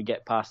Cup if we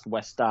get past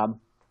West Ham.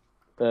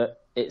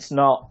 But it's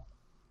not...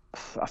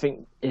 I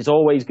think it's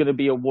always going to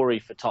be a worry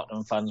for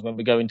Tottenham fans when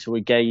we go into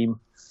a game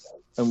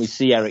and we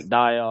see Eric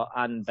Dyer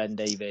and Ben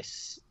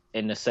Davies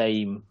in the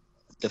same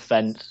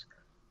defence.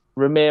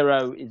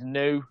 Romero is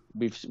new.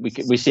 We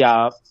see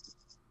how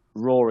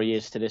raw he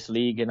is to this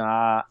league and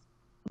how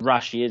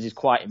rash he is. He's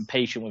quite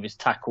impatient with his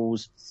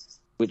tackles,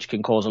 which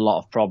can cause a lot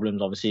of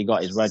problems. Obviously, he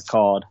got his red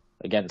card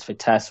against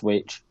Vitesse,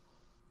 which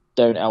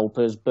don't help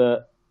us.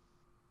 But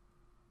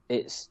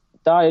it's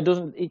Dyer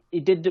doesn't. He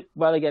did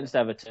well against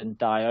Everton,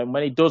 Dyer, and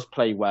when he does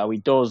play well, he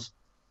does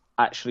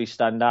actually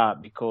stand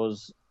out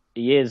because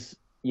he is.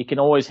 You can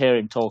always hear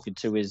him talking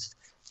to his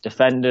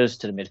defenders,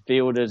 to the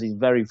midfielders. He's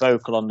very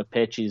vocal on the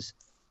pitch. He's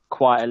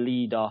quite a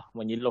leader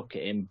when you look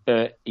at him,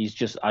 but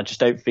I just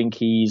don't think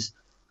he's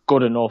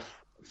good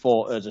enough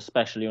for us,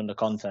 especially under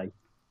Conte.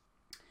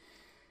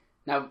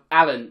 Now,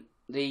 Alan,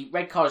 the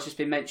red card has just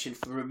been mentioned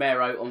for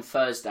Romero on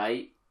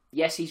Thursday.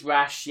 Yes, he's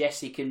rash. Yes,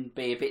 he can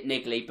be a bit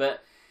niggly,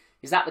 but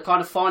is that the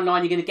kind of fine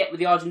line you're going to get with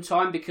the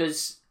Argentine?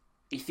 Because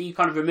if you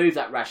kind of remove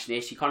that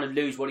rashness, you kind of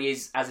lose what he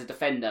is as a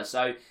defender.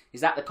 So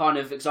is that the kind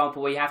of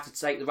example where you have to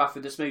take the rough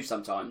with the smooth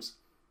sometimes?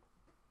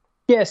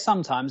 Yeah,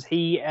 sometimes.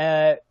 He,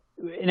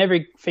 in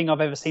everything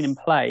I've ever seen him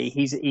play,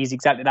 he's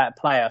exactly that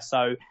player.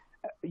 So,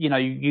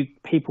 you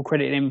people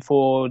credit him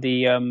for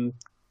the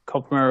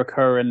Copa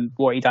America and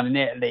what he done in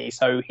Italy.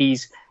 So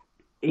he's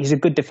a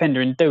good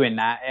defender in doing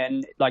that.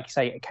 And like you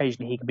say,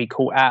 occasionally he can be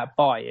caught out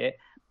by it.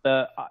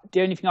 But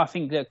the only thing I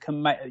think that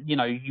can,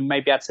 you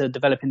may be able to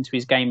develop into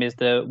his game is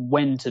the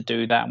when to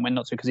do that and when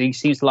not to, because he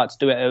seems to like to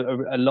do it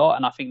a lot,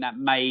 and I think that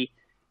may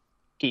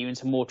get you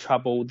into more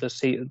trouble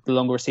the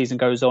longer a season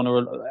goes on,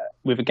 or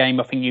with a game.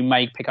 I think you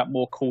may pick up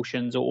more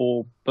cautions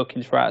or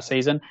bookings throughout a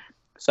season.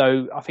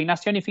 So I think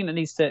that's the only thing that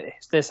needs to.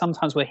 There's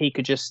sometimes where he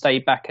could just stay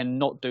back and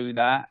not do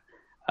that.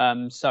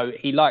 So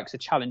he likes a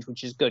challenge,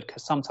 which is good,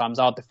 because sometimes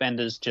our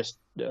defenders, just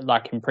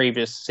like in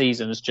previous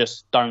seasons,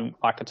 just don't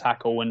like a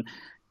tackle and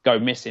go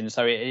missing.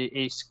 So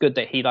it's good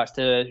that he likes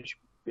to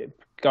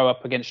go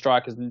up against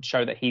strikers and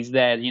show that he's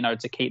there,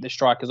 to keep the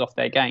strikers off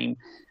their game.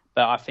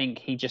 But I think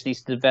he just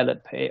needs to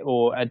develop it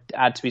or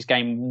add to his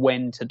game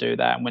when to do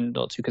that and when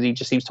not to, because he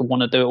just seems to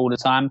want to do it all the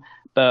time.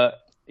 But,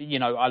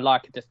 I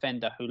like a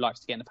defender who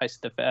likes to get in the face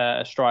of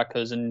the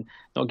strikers and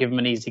not give them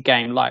an easy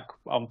game, like,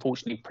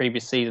 unfortunately,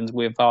 previous seasons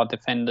with our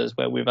defenders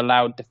where we've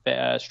allowed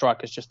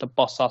strikers just to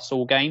boss us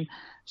all game.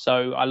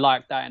 So I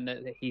like that, and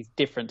that he's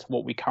different to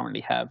what we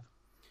currently have.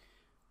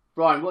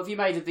 Ryan, what have you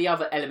made of the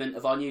other element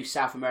of our new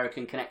South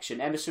American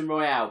connection, Emerson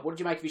Royale? What did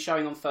you make of his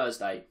showing on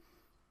Thursday?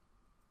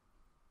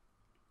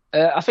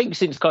 I think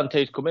since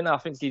Conte's come in, I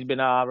think he's been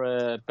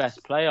our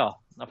best player.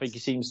 I think he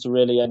seems to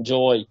really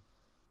enjoy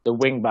the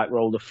wing-back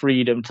role, the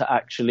freedom to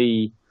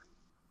actually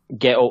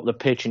get up the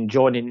pitch and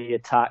join in the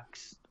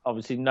attacks.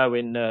 Obviously,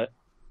 knowing that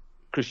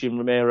Christian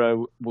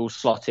Romero will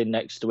slot in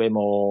next to him,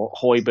 or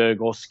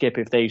Højbjerg or Skip,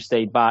 if they've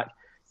stayed back,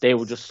 they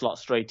will just slot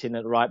straight in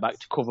at the right back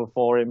to cover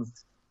for him.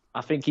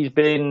 I think he's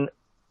been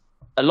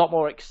a lot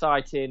more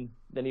exciting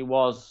than he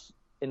was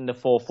in the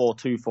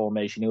 4-4-2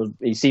 formation.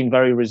 He seemed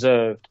very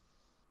reserved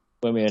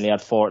when we only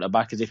had 4 at the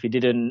back, as if he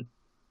didn't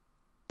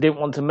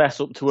want to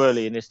mess up too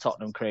early in this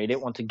Tottenham career. He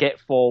didn't want to get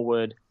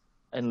forward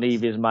and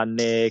leave his man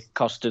near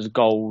Costa's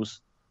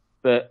goals.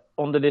 But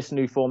under this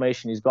new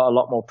formation, he's got a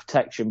lot more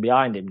protection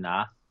behind him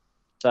now.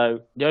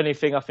 So the only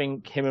thing I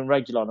think him and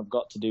Reguilon have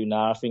got to do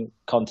now, I think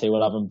Conte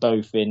will have them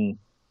both in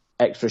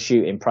extra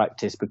shooting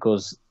practice,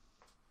 because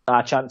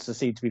our chances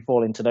seem to be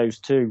falling to those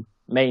two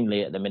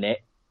mainly at the minute.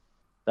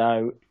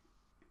 So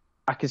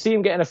I can see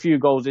him getting a few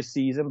goals this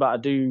season, but I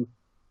do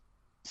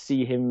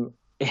see him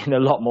in a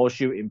lot more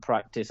shooting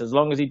practice. As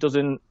long as he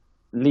doesn't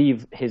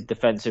leave his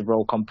defensive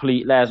role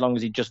completely, as long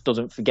as he just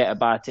doesn't forget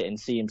about it and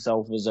see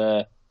himself as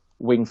a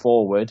wing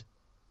forward,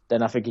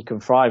 then I think he can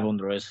thrive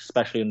under us,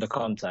 especially under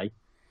Conte.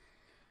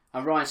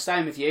 And Ryan,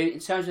 staying with you, in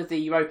terms of the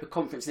Europa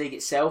Conference League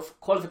itself,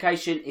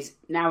 qualification is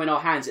now in our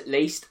hands at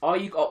least. Are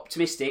you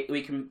optimistic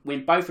we can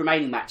win both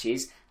remaining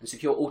matches and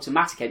secure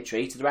automatic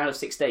entry to the round of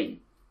 16?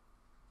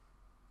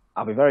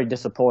 I'll be very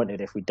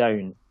disappointed if we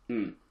don't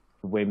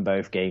win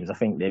both games. I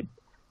think then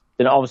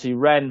obviously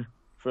Rennes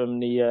from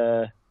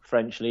the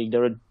French league,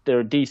 they're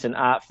a decent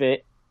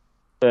outfit,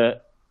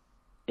 but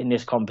in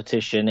this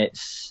competition,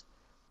 there's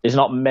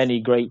not many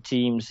great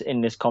teams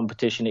in this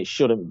competition. It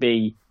shouldn't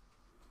be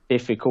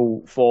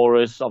difficult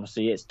for us.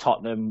 Obviously, it's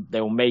Tottenham.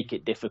 They will make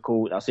it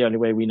difficult. That's the only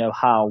way we know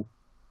how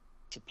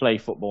to play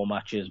football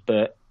matches.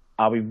 But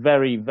I'll be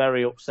very,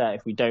 very upset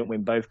if we don't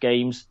win both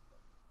games.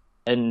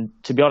 And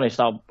to be honest,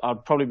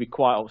 I'd probably be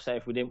quite upset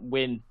if we didn't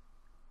win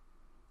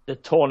the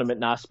tournament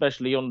now,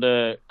 especially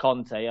under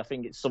Conte. I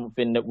think it's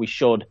something that we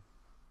should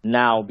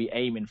now be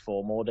aiming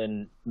for more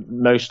than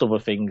most other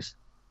things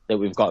that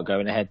we've got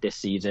going ahead this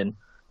season.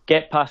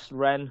 Get past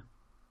Rennes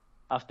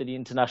after the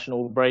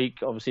international break.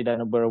 Obviously,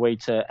 then we're away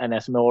to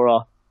NS Mora.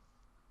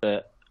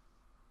 But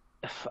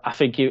I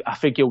think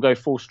he'll go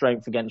full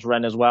strength against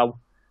Rennes as well.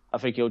 I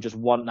think he'll just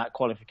want that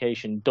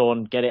qualification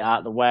done, get it out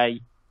of the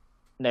way,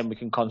 and then we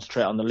can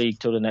concentrate on the league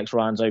till the next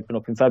rounds open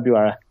up in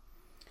February.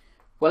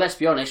 Well, let's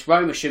be honest,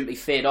 Roma shouldn't be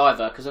feared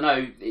either, because I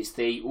know it's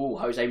the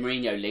Jose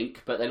Mourinho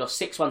link, but they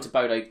lost 6-1 to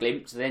Bodo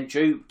Glimt, then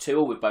drew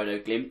 2-2 with Bodo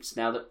Glimt.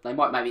 Now, that they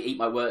might maybe eat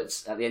my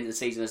words at the end of the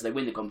season as they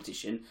win the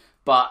competition,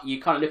 but you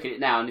kind of look at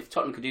it now, and if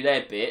Tottenham can do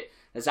their bit,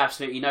 there's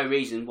absolutely no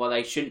reason why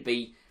they shouldn't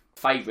be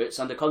favourites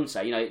under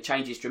Conte. You know, it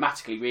changes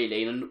dramatically,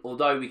 really, and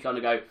although we kind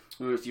of go,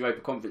 we're with the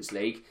Europa Conference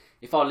League,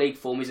 if our league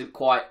form isn't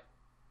quite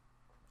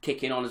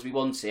kicking on as we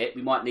want it,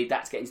 we might need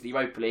that to get into the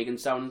Europa League and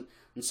so on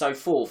and so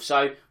forth.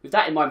 So with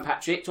that in mind,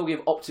 Patrick, talking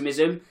of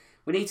optimism,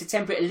 we need to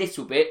temper it a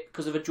little bit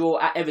because of a draw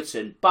at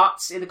Everton.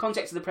 But in the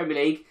context of the Premier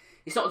League,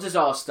 it's not a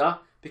disaster,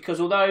 because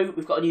although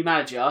we've got a new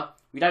manager,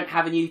 we don't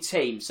have a new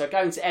team. So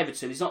going to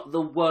Everton is not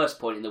the worst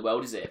point in the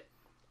world, is it?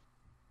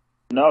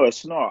 No,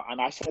 it's not. And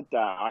I said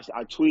that.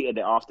 I tweeted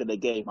it after the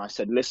game. I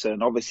said,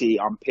 listen, obviously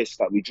I'm pissed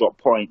that we dropped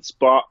points,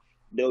 but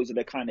those are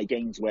the kind of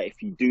games where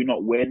if you do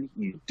not win,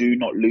 you do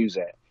not lose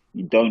it.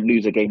 You don't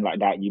lose a game like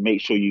that. You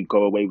make sure you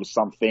go away with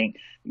something.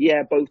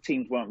 Yeah, both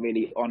teams weren't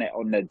really on it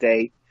on the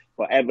day.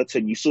 But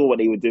Everton, you saw what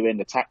they were doing.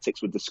 The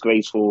tactics were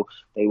disgraceful.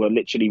 They were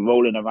literally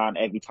rolling around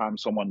every time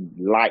someone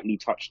lightly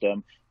touched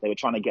them. They were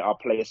trying to get our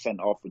players sent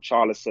off.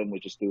 Richarlison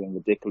was just doing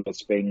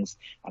ridiculous things,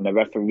 and the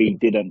referee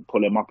didn't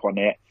pull him up on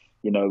it.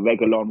 You know,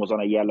 Reguilon was on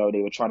a yellow.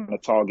 They were trying to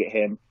target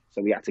him,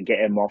 so we had to get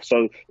him off.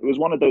 So it was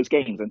one of those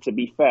games. And to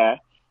be fair,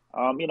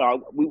 I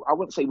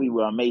wouldn't say we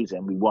were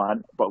amazing. We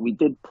weren't, but we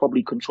did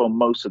probably control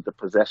most of the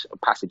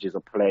passages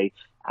of play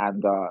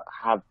and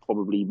have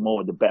probably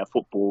more of the better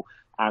football.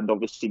 And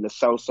obviously, Lo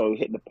Celso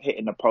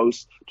hitting the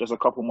post just a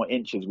couple more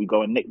inches, we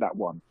go and nick that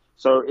one.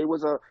 So it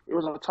was a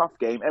tough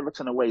game.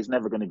 Everton away is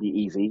never going to be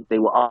easy. They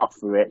were up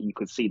for it. You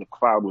could see the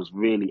crowd was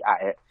really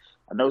at it.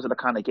 And those are the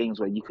kind of games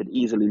where you could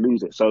easily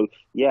lose it. So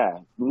yeah,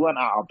 we weren't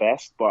at our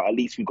best, but at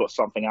least we got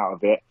something out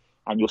of it.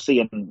 And you'll see,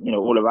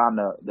 all around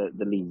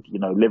the league,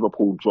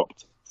 Liverpool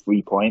dropped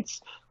 3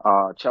 points.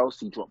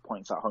 Chelsea dropped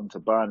points at home to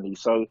Burnley.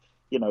 So,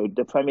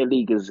 the Premier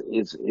League is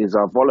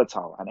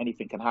volatile and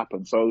anything can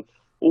happen. So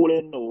all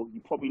in all,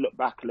 you probably look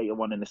back later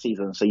on in the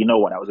season and say, you know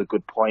what, that was a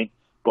good point.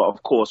 But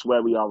of course,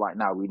 where we are right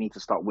now, we need to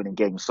start winning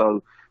games.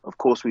 So of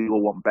course, we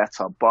all want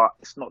better, but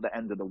it's not the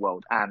end of the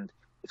world. And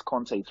it's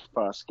Conte's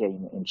first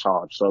game in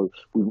charge. So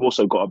we've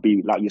also got to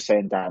be, like you're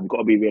saying, Dan, we've got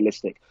to be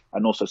realistic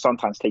and also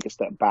sometimes take a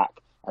step back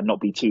and not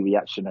be too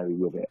reactionary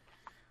with it.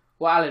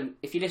 Well, Alan,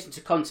 if you listen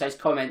to Conte's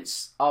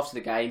comments after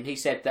the game, he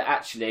said that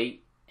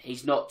actually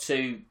he's not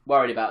too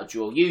worried about a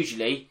draw.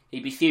 Usually,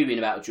 he'd be fuming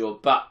about a draw,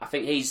 but I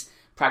think he's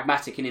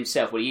pragmatic in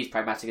himself. Well, he is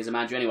pragmatic as a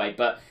manager anyway,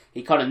 but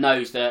he kind of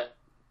knows that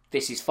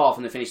this is far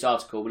from the finished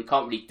article, but he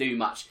can't really do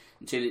much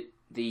until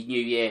the new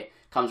year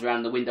comes around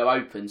and the window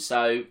opens.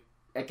 So,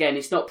 again,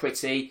 it's not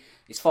pretty.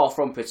 It's far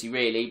from pretty,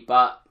 really,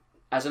 but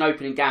as an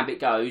opening gambit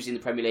goes in the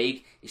Premier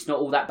League, it's not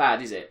all that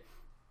bad, is it?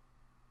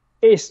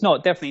 It's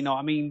not, definitely not.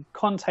 I mean,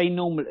 Conte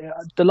normally,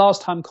 the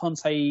last time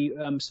Conte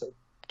sort of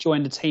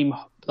joined the team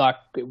like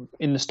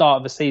in the start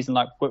of the season,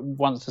 like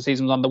once the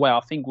season was underway, I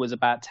think it was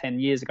about 10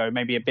 years ago,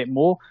 maybe a bit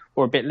more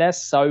or a bit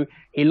less. So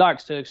he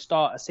likes to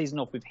start a season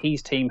off with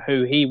his team,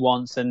 who he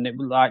wants, and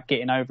like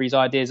getting over his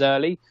ideas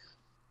early.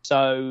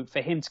 So for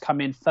him to come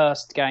in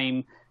first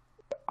game,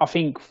 I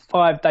think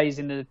 5 days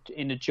in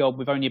the job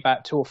with only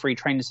about 2 or 3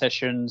 training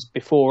sessions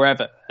before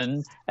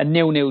Everton, a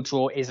 0-0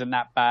 draw isn't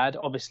that bad.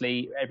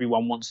 Obviously,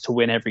 everyone wants to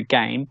win every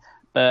game,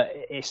 but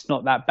it's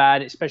not that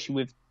bad, especially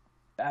with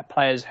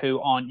players who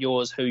aren't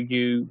yours, who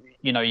you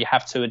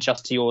have to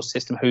adjust to your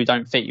system, who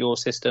don't fit your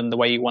system the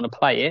way you want to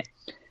play it.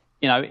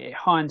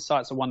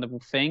 Hindsight's a wonderful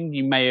thing.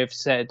 You may have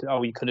said,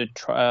 oh, you could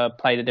have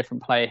played a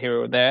different player here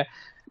or there.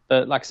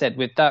 But like I said,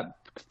 with that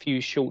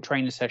few short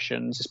training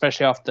sessions,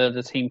 especially after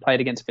the team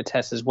played against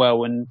Vitesse as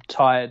well, and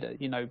tired,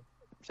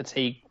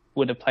 fatigue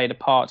would have played a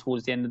part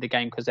towards the end of the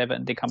game because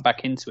Everton did come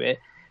back into it.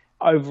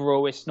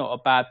 Overall, it's not a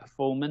bad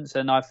performance,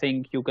 and I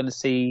think you're going to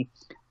see,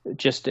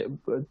 just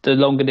the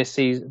longer this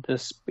season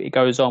it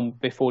goes on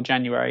before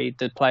January,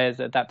 the players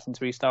adapting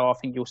to his style, I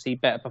think you'll see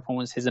better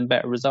performances and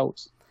better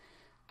results.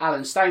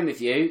 Alan, staying with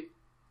you,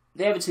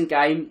 the Everton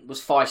game was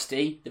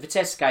feisty. The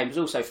Vitesse game was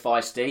also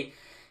feisty.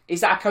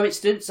 Is that a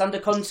coincidence under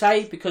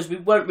Conte? Because we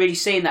weren't really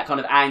seeing that kind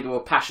of anger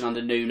or passion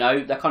under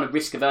Nuno. That kind of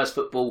risk-averse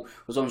football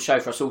was on show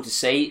for us all to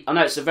see. I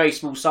know it's a very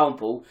small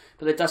sample,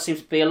 but there does seem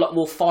to be a lot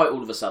more fight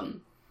all of a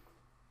sudden.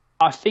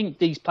 I think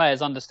these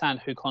players understand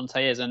who Conte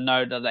is and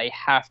know that they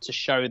have to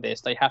show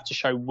this. They have to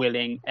show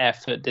willing,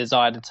 effort,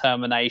 desire,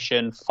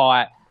 determination,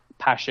 fight,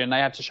 passion. They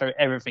have to show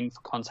everything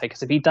for Conte,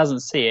 because if he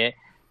doesn't see it,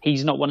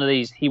 he's not one of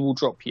these. He will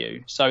drop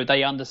you. So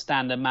they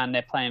understand the man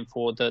they're playing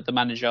for, the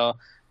manager,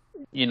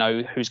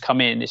 who's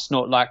come in. It's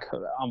not like,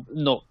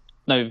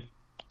 no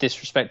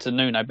disrespect to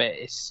Nuno, but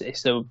it's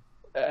a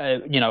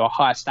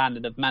higher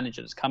standard of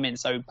manager that's come in.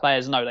 So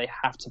players know they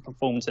have to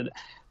perform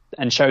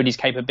and show these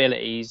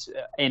capabilities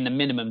in the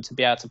minimum to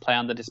be able to play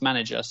under this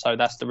manager. So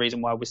that's the reason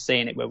why we're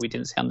seeing it where we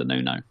didn't see under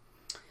Nuno.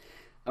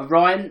 And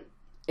Ryan,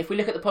 if we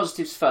look at the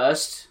positives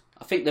first,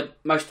 I think the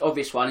most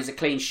obvious one is a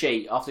clean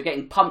sheet. After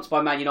getting pumped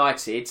by Man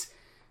United,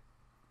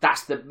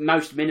 that's the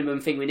most minimum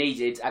thing we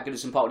needed at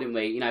Goodison Park, didn't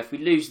we? If we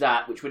lose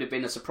that, which would have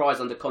been a surprise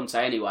under Conte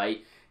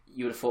anyway,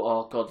 you would have thought,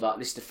 oh God, like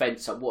this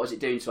defence, what is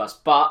it doing to us?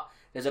 But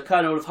there's a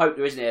kernel of hope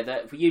there, isn't there,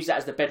 that if we use that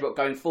as the bedrock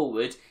going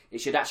forward,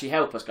 it should actually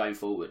help us going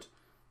forward.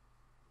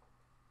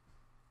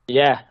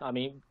 Yeah, I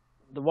mean,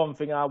 the one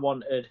thing I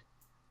wanted,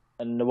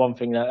 and the one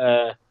thing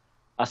that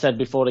I said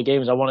before the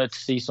game, is I wanted to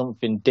see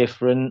something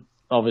different.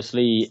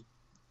 Obviously,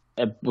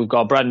 we've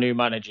got a brand new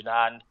manager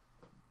now,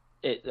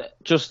 and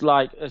just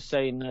like us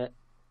saying that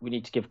we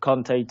need to give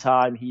Conte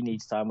time, he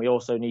needs time. We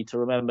also need to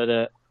remember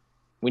that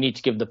we need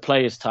to give the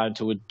players time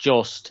to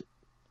adjust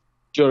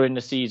during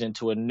the season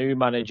to a new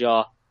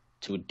manager,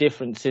 to a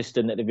different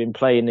system that they've been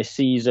playing this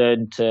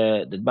season,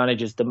 to the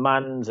manager's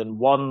demands and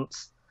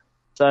wants.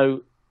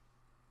 So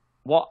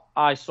what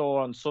I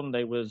saw on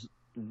Sunday was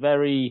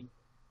we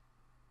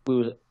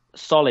were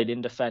solid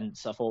in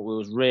defence. I thought we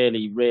was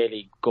really,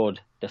 really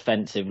good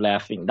defensively. I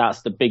think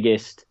that's the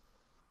biggest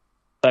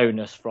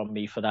bonus from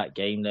me for that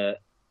game, that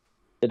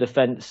the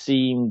defence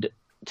seemed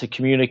to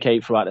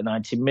communicate throughout the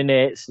 90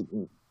 minutes,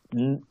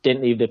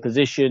 didn't leave their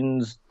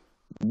positions,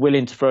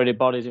 willing to throw their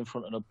bodies in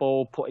front of the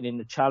ball, putting in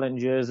the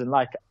challenges. And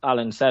like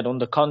Alan said,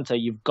 under Conte,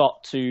 you've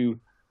got to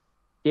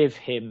give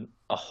him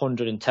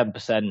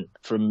 110%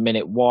 from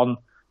minute 1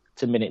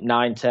 to minute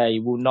 90. He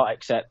will not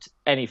accept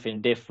anything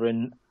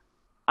different.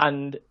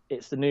 And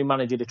it's the new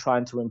manager they're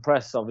trying to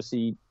impress.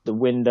 Obviously, the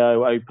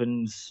window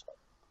opens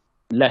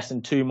less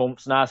than 2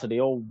 months now, so they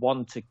all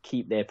want to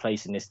keep their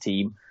place in this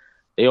team.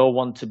 They all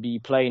want to be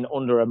playing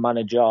under a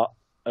manager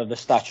of the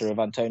stature of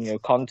Antonio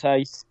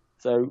Conte.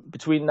 So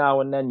between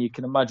now and then, you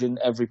can imagine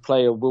every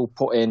player will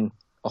put in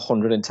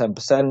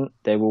 110%.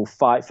 They will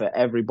fight for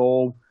every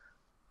ball.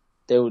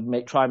 They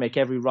would try and make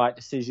every right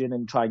decision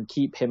and try and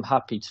keep him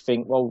happy to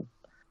think, well,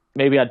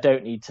 maybe I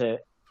don't need to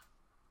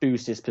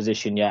boost this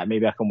position yet.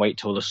 Maybe I can wait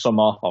till the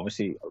summer.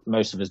 Obviously,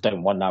 most of us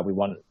don't want that. We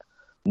want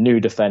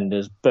new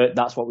defenders, but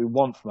that's what we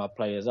want from our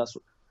players.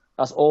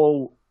 That's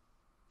all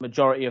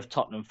majority of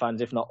Tottenham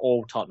fans, if not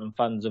all Tottenham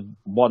fans, have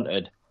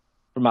wanted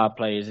from our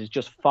players, is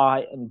just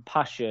fight and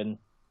passion.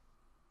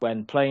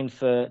 When playing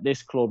for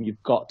this club,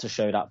 you've got to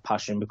show that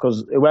passion,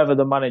 because whoever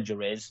the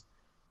manager is,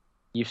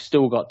 you've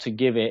still got to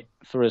give it.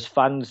 For us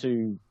fans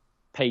who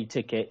pay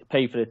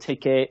for the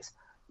tickets,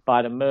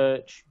 buy the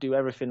merch, do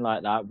everything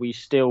like that, we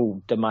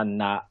still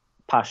demand that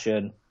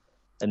passion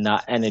and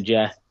that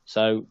energy.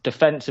 So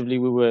defensively,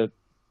 we were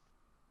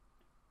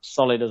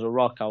solid as a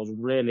rock. I was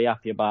really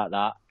happy about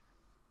that.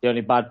 The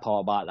only bad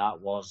part about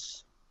that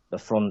was the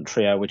front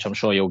trio, which I'm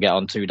sure you'll get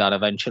onto, Dan,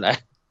 eventually.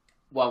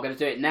 Well, I'm going to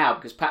do it now,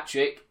 because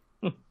Patrick,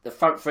 the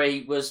front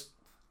three was,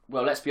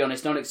 well, let's be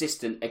honest,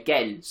 non-existent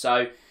again.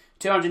 So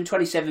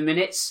 227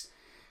 minutes.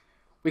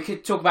 We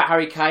could talk about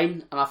Harry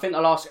Kane, and I think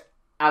I'll ask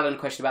Alan a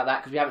question about that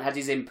because we haven't had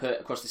his input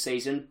across the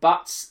season.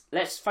 But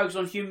let's focus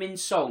on Heung-min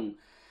Son.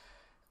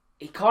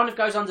 He kind of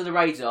goes under the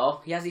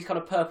radar. He has these kind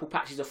of purple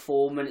patches of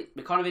form, and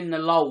we're kind of in the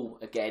lull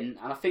again.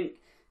 And I think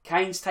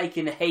Kane's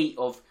taking the heat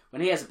of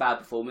when he has a bad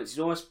performance. He's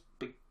almost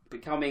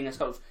becoming a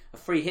sort of a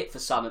free hit for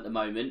Son at the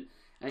moment,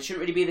 and it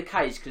shouldn't really be the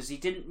case because he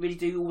didn't really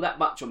do all that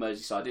much on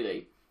Merseyside, did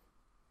he?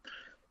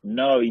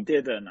 No, he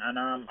didn't, and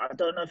I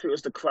don't know if it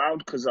was the crowd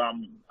because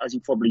as you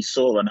probably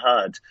saw and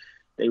heard,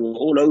 they were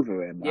all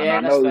over him. Yeah,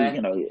 and I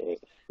that's know,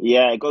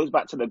 fair. it goes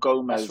back to the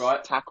Gomez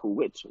tackle,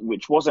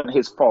 which wasn't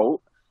his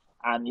fault,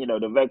 and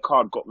the red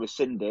card got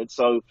rescinded.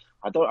 So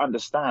I don't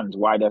understand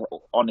why they're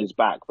on his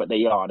back, but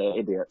they're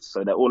idiots.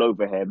 So they're all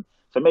over him.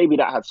 So maybe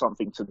that had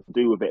something to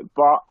do with it,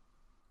 but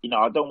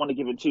I don't want to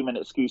give him too many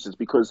excuses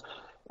because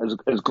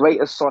as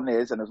great as Son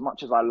is, and as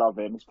much as I love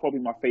him, he's probably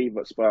my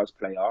favourite Spurs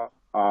player.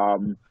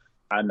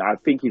 And I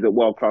think he's a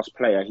world-class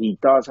player. He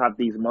does have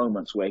these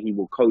moments where he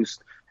will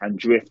coast and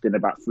drift in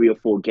about 3 or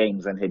 4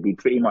 games and he'll be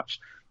pretty much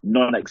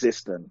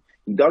non-existent.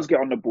 He does get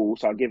on the ball,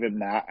 so I'll give him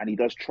that. And he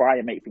does try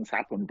and make things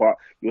happen, but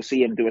you'll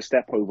see him do a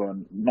step over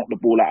and knock the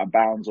ball out of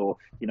bounds, or,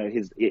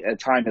 at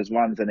time his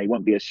runs and they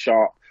won't be as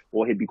sharp,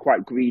 or he'd be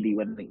quite greedy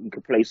when he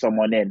could play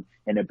someone in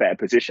a better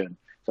position.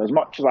 So as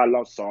much as I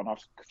love Son, I've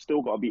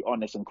still got to be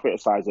honest and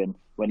criticise him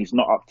when he's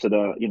not up to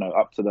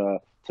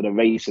the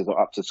races or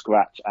up to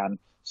scratch. And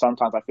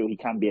sometimes I feel he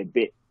can be a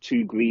bit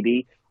too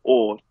greedy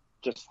or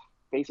just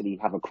basically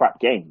have a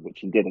crap game, which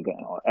he did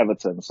against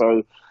Everton.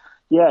 So,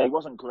 yeah, it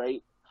wasn't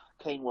great.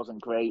 Kane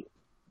wasn't great.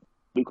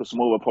 Lucas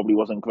Moura probably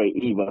wasn't great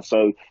either.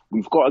 So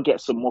we've got to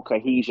get some more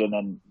cohesion,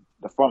 and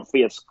the front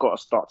three has got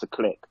to start to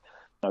click.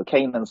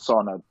 Kane and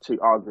Son are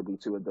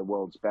arguably two of the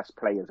world's best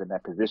players in their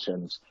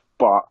positions,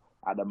 but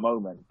at the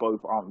moment,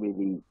 both aren't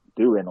really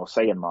doing or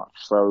saying much.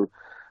 So,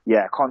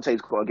 yeah,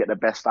 Conte's got to get the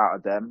best out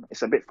of them.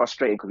 It's a bit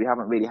frustrating because we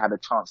haven't really had a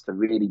chance to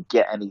really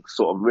get any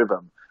sort of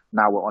rhythm.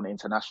 Now we're on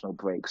international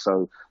break.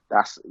 So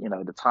that's,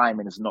 the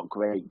timing is not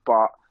great.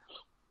 But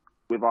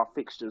with our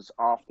fixtures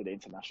after the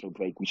international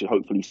break, we should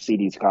hopefully see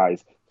these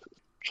guys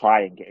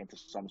try and get into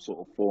some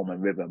sort of form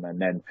and rhythm.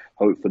 And then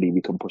hopefully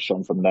we can push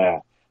on from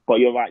there. But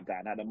you're right,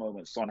 Dan. At the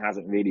moment, Son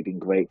hasn't really been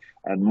great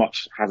and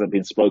much hasn't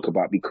been spoke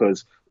about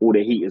because all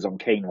the heat is on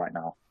Kane right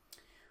now.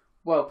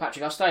 Well,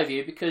 Patrick, I'll stay with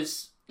you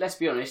because, let's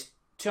be honest,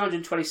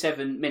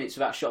 227 minutes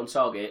without a shot on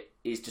target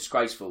is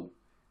disgraceful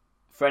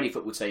for any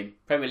football team,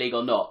 Premier League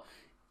or not.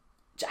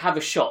 To have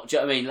a shot, do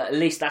you know what I mean? At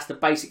least that's the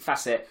basic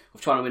facet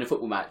of trying to win a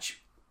football match.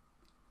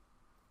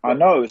 I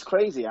know, it's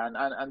crazy.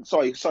 And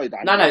sorry,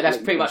 Dan. No, that's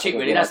pretty much it,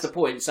 really. That's the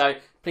point. So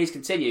please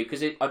continue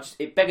because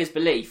it beggars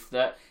belief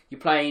that you're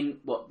playing,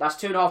 that's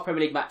 2.5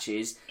 Premier League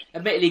matches.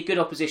 Admittedly, good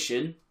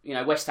opposition.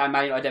 West Ham,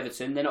 Man United,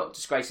 Everton, they're not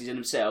disgraces in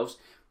themselves.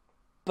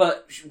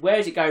 But where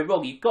is it going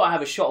wrong? You've got to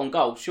have a shot on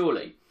goal,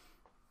 surely.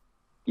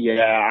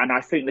 Yeah, and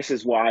I think this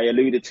is what I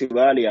alluded to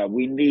earlier.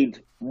 We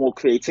need more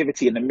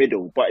creativity in the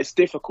middle, but it's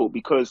difficult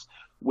because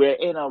we're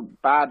in a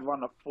bad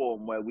run of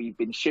form where we've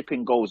been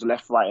shipping goals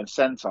left, right and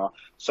centre.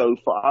 So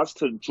for us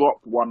to drop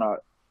one at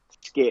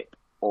Skip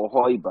or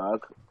Højbjerg,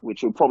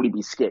 which will probably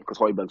be Skip because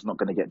Højbjerg's not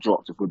going to get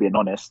dropped if we're being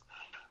honest,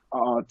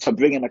 to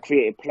bring in a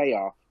creative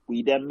player,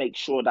 we then make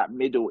sure that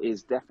middle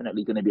is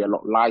definitely going to be a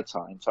lot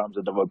lighter in terms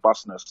of the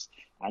robustness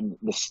and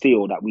the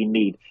steel that we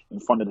need in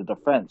front of the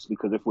defence.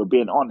 Because if we're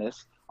being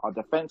honest, our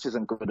defence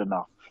isn't good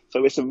enough.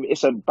 So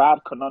it's a bad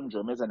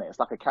conundrum, isn't it? It's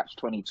like a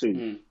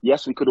catch-22.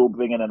 Yes, we could all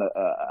bring in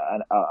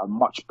a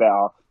much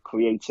better,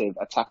 creative,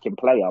 attacking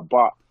player,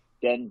 but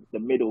then the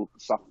middle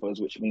suffers,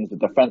 which means the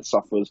defence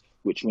suffers,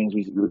 which means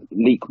we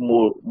leak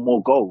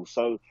more goals.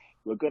 So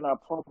we're going to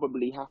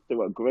probably have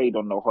to upgrade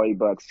on the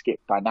Højbjerg-Skip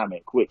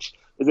dynamic, which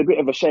is a bit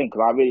of a shame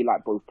because I really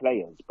like both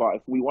players. But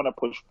if we want to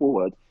push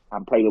forward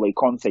and play the way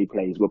Conte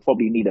plays, we'll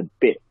probably need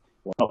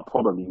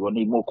we'll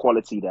need more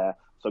quality there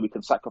so we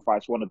can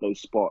sacrifice one of those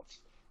spots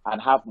and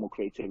have more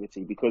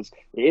creativity because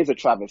it is a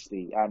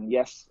travesty. And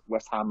yes,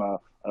 West Ham are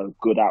a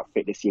good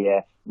outfit this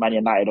year. Man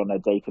United on their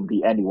day can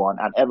beat anyone.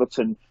 And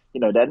Everton,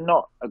 they're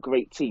not a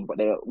great team, but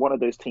they're one of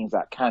those teams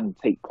that can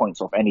take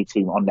points off any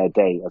team on their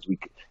day,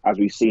 as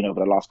we've seen over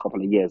the last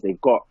couple of years. They've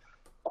got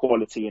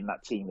quality in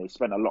that team. They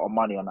spent a lot of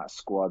money on that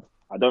squad.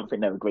 I don't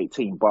think they're a great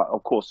team, but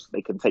of course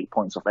they can take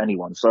points off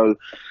anyone. So,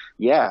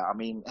 yeah, I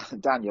mean,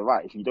 Dan, you're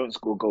right. If you don't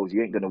score goals,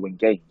 you ain't going to win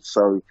games.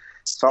 So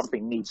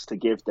something needs to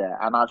give there.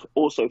 And I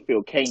also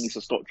feel Kane needs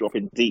to stop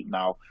dropping deep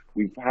now.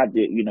 We've had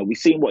it, we've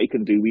seen what he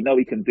can do. We know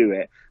he can do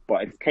it.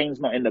 But if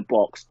Kane's not in the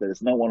box,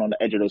 there's no one on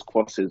the edge of those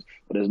crosses,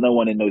 but there's no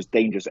one in those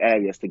dangerous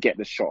areas to get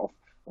the shot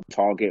off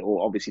target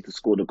or obviously to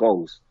score the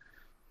goals.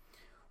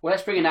 Well,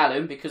 let's bring in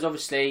Alan because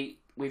obviously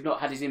we've not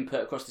had his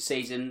input across the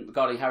season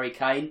regarding Harry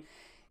Kane.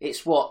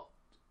 It's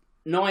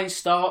 9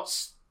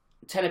 starts,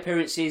 10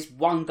 appearances,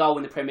 1 goal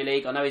in the Premier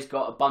League. I know he's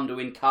got a bundle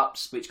in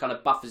cups, which kind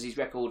of buffers his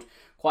record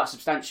quite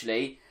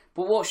substantially.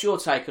 But what's your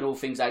take on all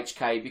things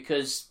HK?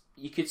 Because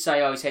you could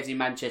say, his head's in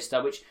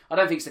Manchester, which I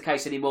don't think is the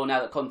case anymore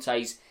now that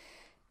Conte's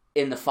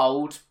in the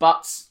fold.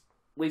 But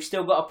we've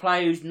still got a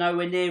player who's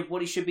nowhere near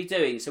what he should be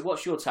doing. So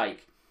what's your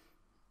take?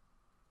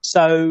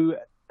 So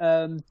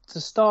to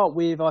start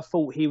with, I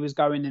thought he was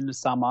going in the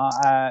summer.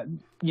 I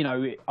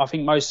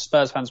think most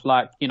Spurs fans were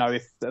like,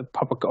 if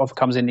Popovic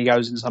comes in, he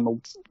goes in the summer.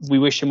 We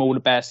wish him all the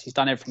best. He's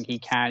done everything he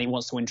can. He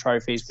wants to win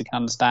trophies. We can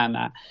understand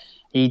that.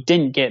 He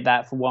didn't get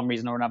that for one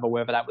reason or another,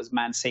 whether that was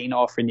Man City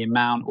not offering the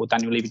amount or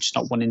Daniel Levy just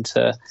not wanting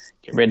to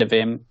get rid of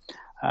him.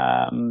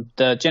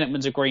 The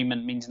gentleman's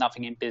agreement means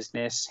nothing in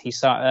business.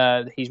 He's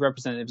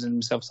represented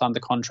himself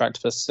under contract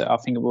for, I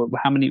think, I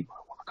can't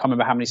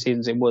remember how many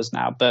seasons it was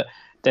now, but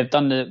they've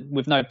done it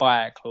with no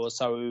buyout clause.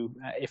 So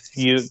if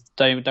you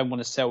don't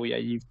want to sell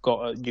you're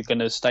going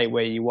to stay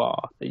where you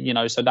are.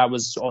 So that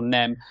was on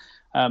them.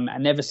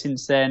 And ever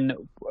since then,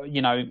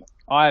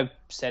 I've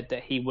said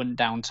that he wouldn't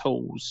down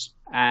tools.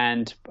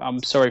 And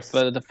I'm sorry,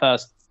 for the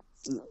first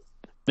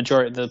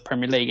majority of the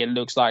Premier League, it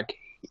looks like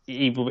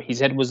either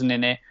his head wasn't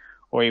in it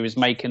or he was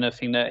making a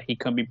thing that he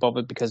couldn't be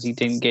bothered because he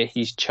didn't get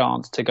his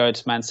chance to go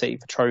to Man City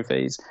for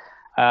trophies.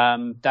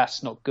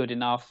 That's not good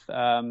enough.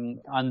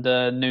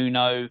 Under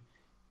Nuno,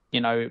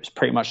 it was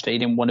pretty much that he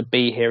didn't want to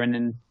be here. And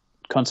then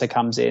Conte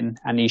comes in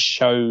and he's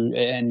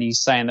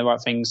saying the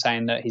right thing,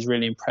 saying that he's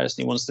really impressed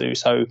and he wants to do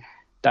so.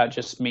 That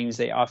just means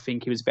that I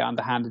think he was a bit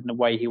underhanded in the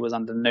way he was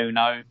under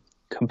Nuno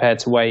compared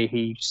to the way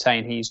he's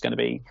saying he's going to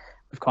be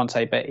with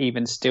Conte. But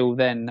even still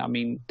then, I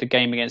mean, the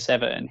game against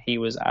Everton, he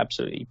was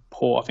absolutely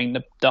poor. I think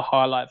the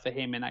highlight for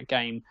him in that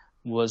game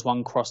was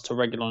one cross to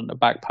Reguilon at the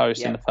back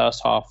post in the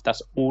first half.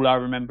 That's all I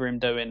remember him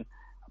doing.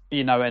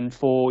 And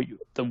for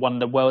one of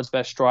the world's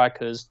best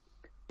strikers,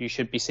 you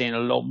should be seeing a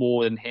lot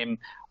more than him.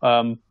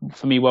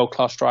 For me,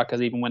 world-class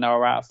strikers, even when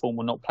they're out of form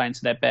or not playing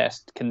to their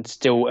best, can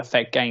still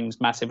affect games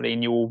massively.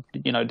 And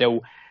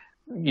they'll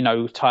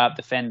tie up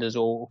defenders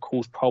or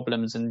cause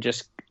problems and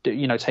just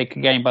take a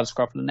game by the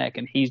scruff of the neck.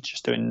 And he's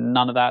just doing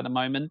none of that at the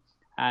moment.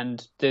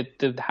 And the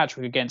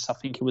hat-trick against, I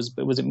think it was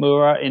it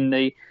Moura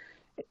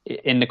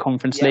in the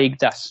Conference League?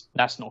 That's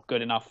not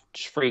good enough.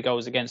 Just 3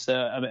 goals against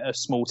a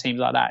small team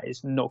like that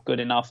is not good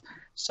enough.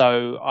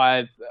 So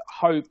I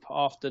hope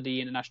after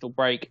the international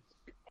break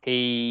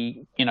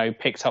he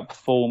picks up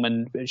form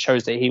and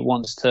shows that he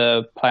wants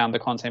to play under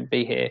Conte and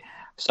be here.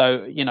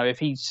 So if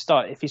he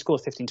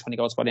scores 15-20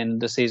 goals by the end of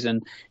the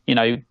season,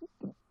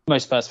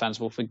 most Spurs fans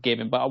will forgive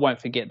him, but I won't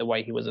forget the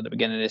way he was at the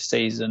beginning of this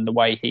season. The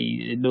way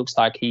it looks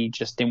like he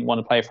just didn't want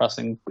to play for us,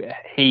 and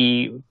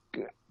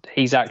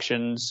his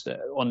actions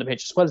on the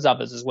pitch, as well as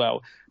others as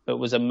well, but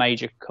was a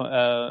major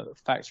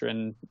factor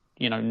in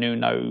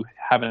Nuno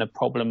having a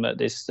problem at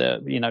this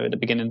at the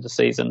beginning of the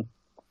season.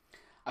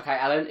 Okay,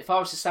 Alan, if I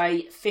was to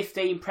say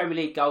 15 Premier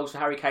League goals for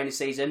Harry Kane this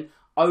season,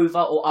 over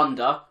or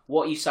under,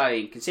 what are you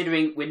saying?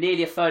 Considering we're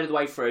nearly a third of the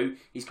way through,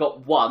 he's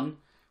got 1.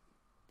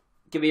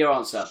 Give me your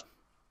answer.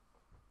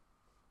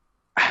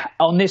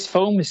 On this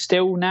form,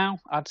 still now,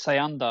 I'd say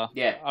under.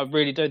 Yeah, I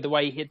really do.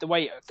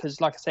 Because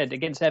like I said,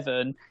 against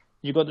Everton,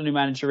 you've got the new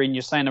manager in,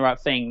 you're saying the right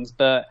things,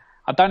 but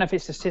I don't know if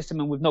it's the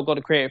system and we've not got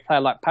a creative player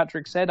like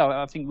Patrick said.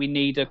 I think we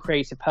need a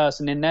creative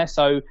person in there.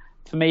 So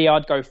for me,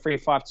 I'd go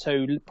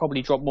 3-5-2,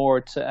 probably drop more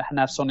to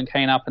have Son and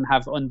Kane up and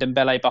have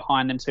Ndombele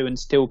behind them too and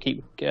still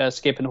keep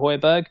Skip and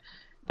Højbjerg.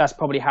 That's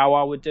probably how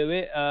I would do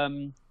it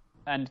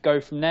and go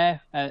from there.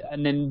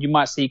 And then you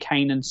might see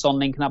Kane and Son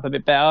linking up a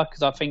bit better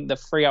because I think the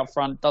 3 up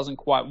front doesn't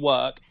quite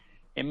work.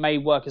 It may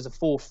work as a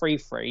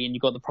 4-3-3 and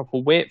you've got the proper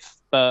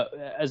width, but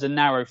as a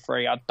narrow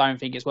 3, I don't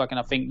think it's working.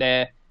 I think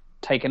they're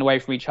taken away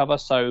from each other.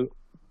 So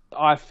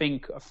I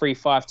think a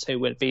 3-5-2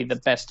 would be the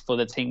best for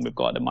the team we've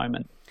got at the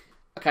moment.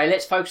 Okay,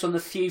 let's focus on the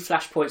few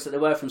flashpoints that there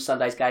were from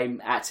Sunday's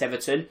game at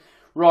Everton.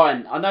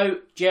 Ryan, I know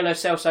Lo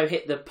Celso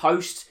hit the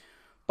post,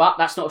 but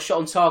that's not a shot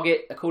on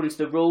target according to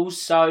the rules.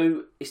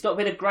 So it's not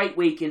been a great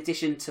week in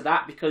addition to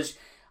that because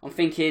I'm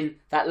thinking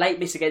that late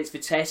miss against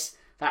Vitesse,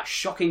 that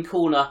shocking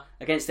corner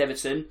against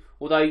Everton,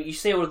 although you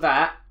see all of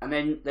that and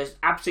then there's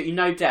absolutely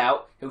no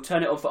doubt he'll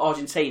turn it on for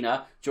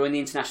Argentina during the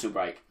international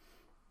break.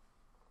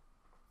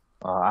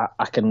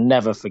 I can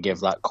never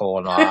forgive that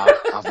corner.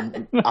 I've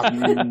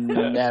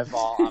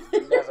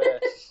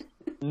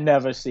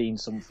never seen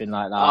something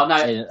like that. Oh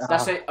no,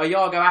 that's a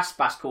Iago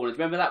Aspas corner. Do you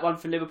remember that one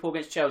for Liverpool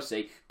against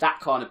Chelsea? That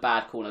kind of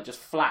bad corner, just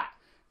flat.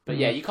 But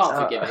yeah, you can't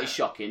forgive it. It's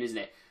shocking, isn't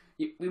it?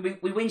 We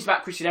whinge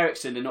about Christian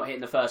Eriksen and not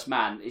hitting the first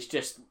man. It's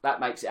just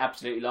that makes it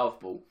absolutely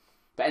laughable.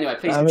 But anyway,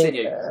 please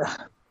continue.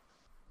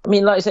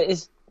 Like I said,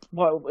 it's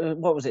what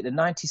was it? The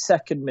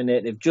 92nd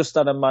minute. They've just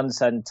had a man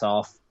sent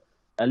off.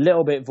 A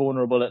little bit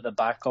vulnerable at the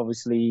back,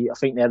 obviously. I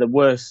think they're the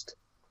worst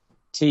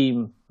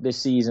team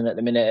this season at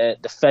the minute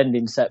at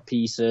defending set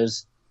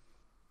pieces.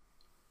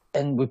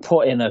 And we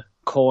put in a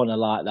corner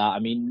like that. I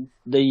mean,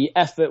 the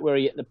effort where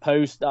he hit the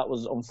post, that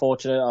was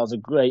unfortunate. That was a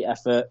great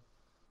effort.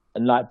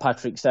 And like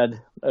Patrick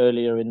said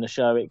earlier in the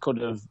show, it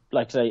could have,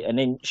 like I say, an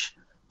inch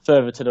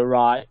further to the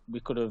right. We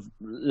could have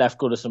left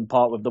Goodison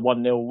Park with the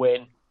 1-0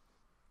 win.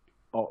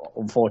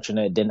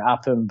 Unfortunately, it didn't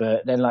happen.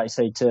 But then, like I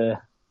say, to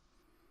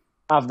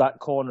have that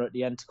corner at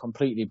the end to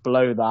completely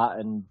blow that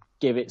and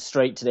give it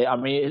straight to it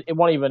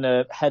wasn't even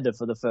a header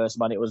for the first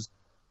man. It was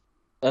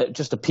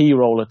just a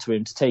P-roller to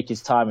him to take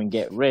his time and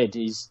get rid.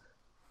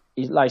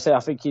 like I say, I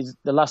think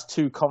the last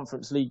 2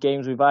 Conference League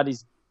games we've had,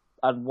 he's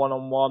had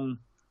one-on-one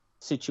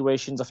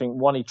situations. I think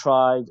one he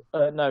tried.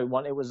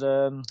 It was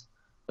a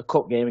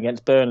cup game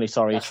against Burnley.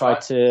 Sorry, That's he tried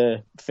right.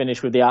 to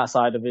finish with the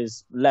outside of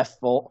his left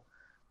foot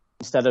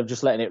instead of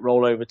just letting it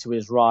roll over to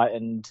his right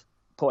and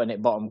putting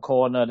it bottom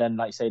corner. Then,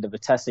 like I say, the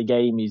Vitesse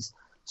game, he's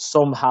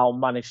somehow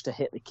managed to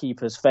hit the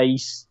keeper's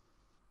face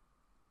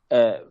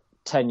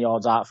 10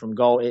 yards out from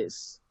goal.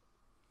 His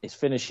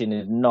finishing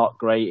is not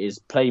great. His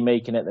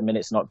playmaking at the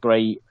minute's not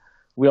great.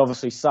 We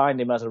obviously signed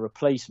him as a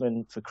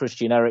replacement for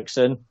Christian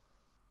Eriksen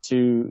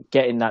to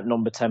get in that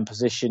number 10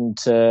 position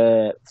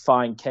to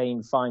find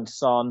Kane, find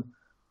Son,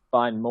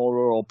 find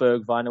Moura or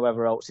Bergwijn,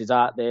 whoever else is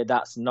out there.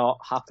 That's not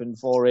happened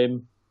for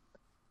him.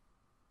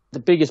 The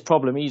biggest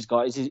problem he's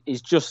got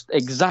is just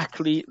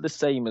exactly the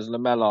same as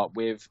Lamela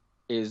with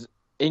his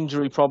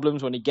injury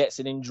problems. When he gets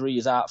an injury,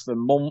 he's out for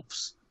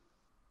months.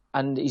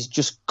 And he's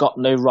just got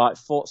no right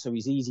foot, so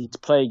he's easy to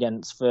play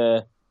against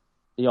for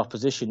the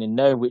opposition. They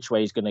know which way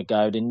he's going to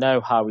go. They know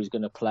how he's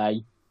going to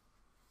play.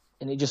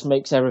 And it just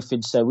makes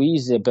everything so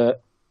easy.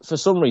 But for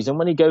some reason,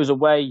 when he goes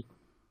away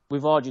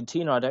with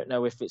Argentina, I don't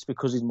know if it's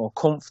because he's more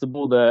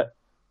comfortable that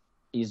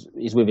he's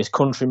with his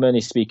countrymen,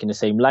 he's speaking the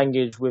same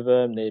language with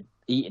them, they're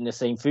eating the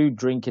same food,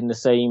 drinking the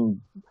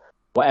same,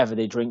 whatever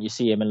they drink. You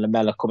see him and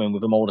Lamela coming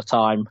with them all the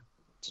time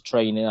to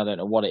training. I don't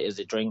know what it is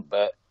they drink,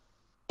 but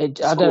I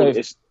don't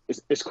know.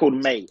 It's called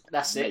Mate.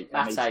 That's it,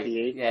 Mate.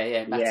 Mate.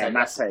 Yeah, Mate. Yeah,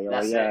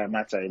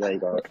 Mate. There you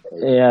go.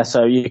 Yeah,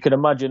 so you can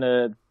imagine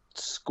a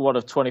squad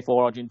of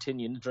 24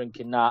 Argentinians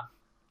drinking that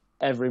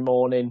every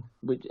morning.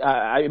 Which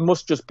it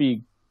must just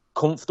be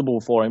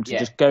comfortable for him to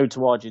just go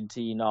to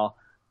Argentina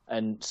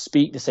and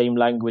speak the same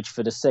language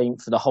for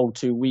the whole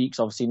 2 weeks.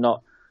 Obviously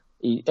not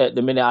at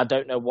the minute. I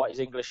don't know what his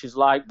English is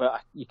like, but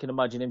you can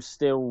imagine him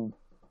still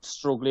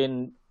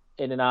struggling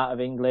in and out of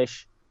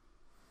English.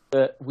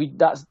 But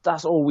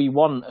that's all we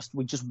want.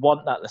 We just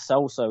want that Lo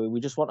Celso. We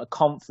just want a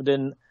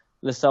confident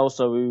Lo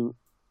Celso who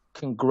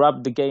can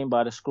grab the game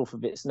by the scruff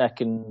of its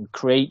neck and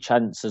create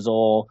chances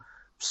or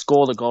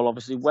score the goal.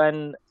 Obviously,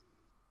 when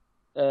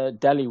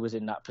Dele was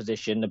in that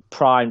position, the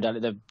prime Dele,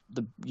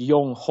 the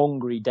young,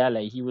 hungry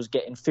Dele, he was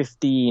getting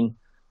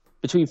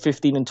between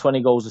 15 and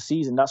 20 goals a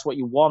season. That's what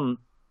you want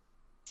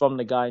from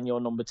the guy in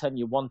your number 10.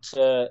 You want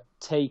to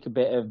take a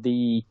bit of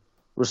the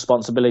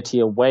responsibility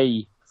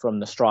away from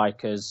the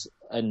strikers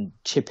and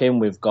chip in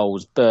with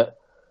goals. But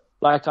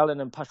like Alan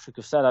and Patrick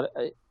have said,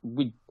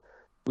 we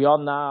are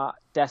now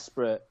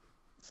desperate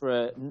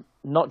for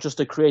not just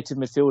a creative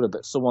midfielder,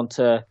 but someone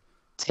to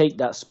take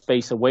that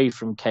space away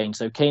from Kane.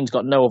 So Kane's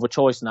got no other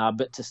choice now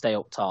but to stay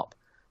up top.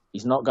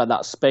 He's not got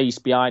that space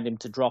behind him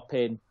to drop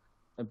in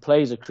and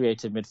play as a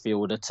creative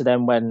midfielder. To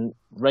then when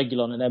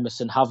Reguilon and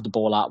Emerson have the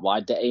ball out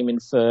wide, they're aiming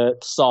for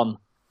Son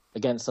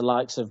against the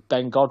likes of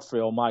Ben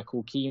Godfrey or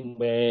Michael Keane,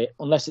 where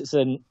unless it's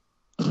an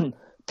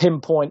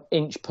pinpoint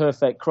inch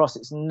perfect cross,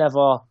 it's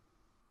never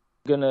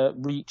going to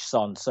reach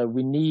Son. So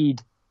we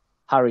need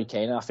Harry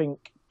Kane. And I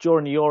think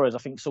during the Euros,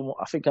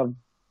 I think I've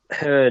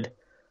heard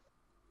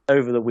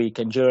over the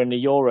weekend during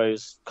the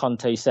Euros,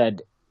 Conte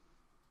said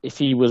if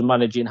he was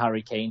managing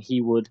Harry Kane,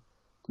 he would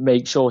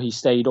make sure he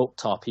stayed up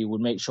top. He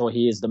would make sure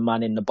he is the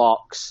man in the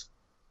box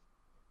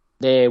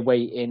there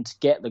waiting to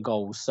get the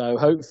goals. So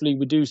hopefully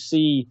we do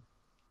see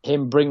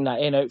him bring that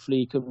in. Hopefully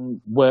he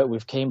can work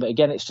with Kane. But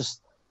again, it's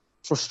just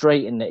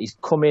frustrating that he's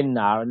come in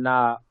now and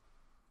now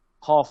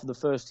half of the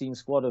first team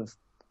squad have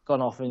gone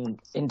off in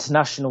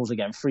internationals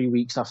again 3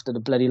 weeks after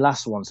the bloody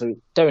last one. So it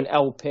don't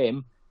help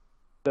him.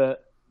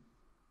 But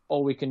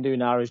all we can do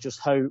now is just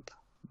hope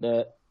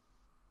that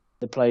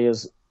the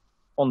players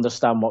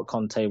understand what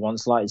Conte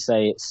wants. Like I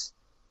say, it's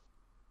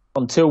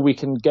until we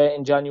can get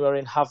in January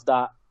and have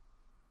that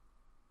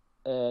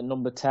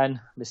number 10,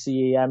 the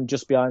CEM,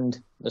 just behind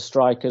the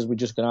strikers, we're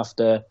just going to have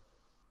to,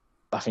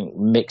 I think,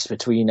 mix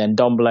between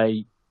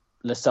Ndombele,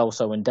 Lo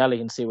Celso and Dele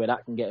and see where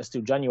that can get us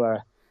to January.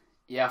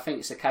 Yeah, I think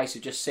it's a case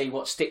of just see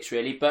what sticks,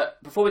 really.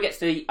 But before we get to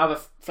the other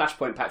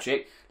flashpoint,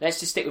 Patrick, let's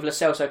just stick with Lo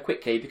Celso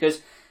quickly,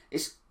 because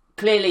it's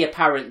clearly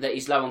apparent that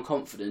he's low on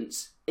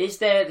confidence. Is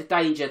there the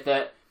danger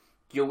that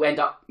you'll end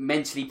up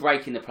mentally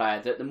breaking the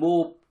player, that the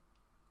more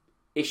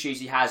issues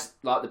he has,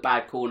 like the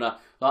bad corner,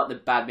 like the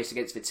bad miss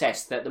against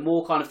Vitesse, that the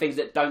more kind of things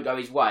that don't go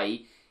his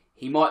way,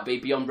 he might be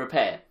beyond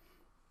repair?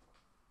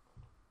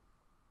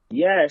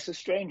 Yeah, it's a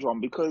strange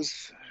one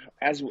because,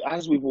 as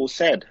we've all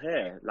said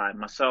here, like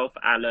myself,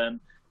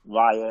 Alan,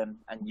 Ryan,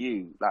 and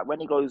you, like when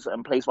he goes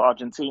and plays for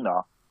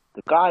Argentina,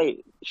 the guy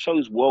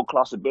shows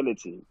world-class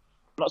ability.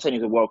 I'm not saying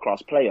he's a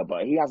world-class player,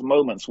 but he has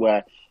moments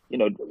where, you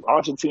know,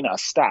 Argentina are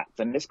stacked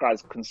and this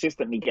guy's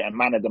consistently getting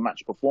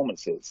man-of-the-match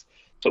performances.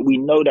 So we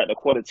know that the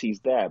quality's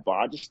there, but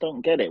I just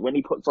don't get it. When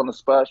he puts on a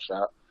Spurs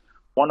shirt,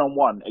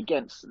 one-on-one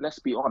against, let's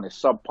be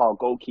honest, subpar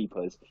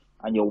goalkeepers,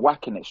 and you're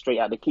whacking it straight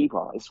at the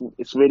keeper,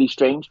 it's really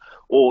strange.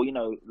 Or, you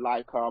know,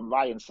 like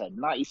Ryan said,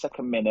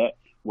 92nd minute,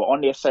 we're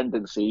on the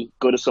ascendancy,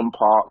 Goodison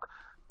Park,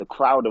 the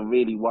crowd are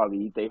really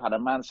worried. They've had a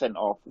man sent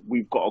off,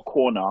 we've got a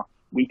corner,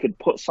 we could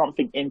put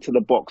something into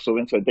the box or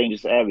into a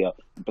dangerous area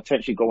and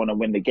potentially go on and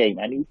win the game.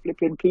 And he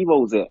flipping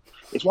P-rolls it.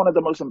 It's one of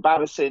the most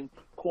embarrassing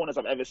corners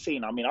I've ever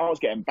seen. I mean, I was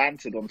getting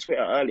bantered on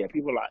Twitter earlier.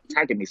 People like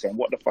tagging me saying,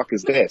 "What the fuck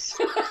is this?"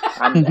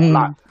 And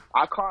like,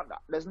 I can't.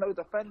 There's no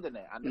defending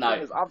it. And the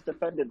thing is, I've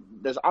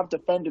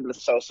defended Lo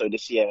Celso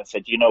this year and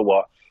said, you know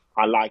what?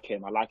 I like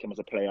him. I like him as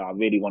a player. I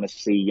really want to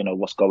see, you know,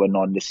 what's going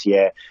on this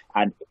year.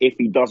 And if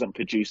he doesn't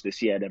produce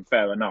this year, then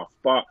fair enough.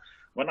 But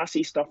when I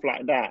see stuff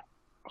like that,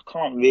 I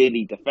can't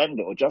really defend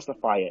it or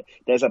justify it.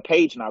 There's a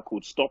page now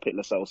called Stop It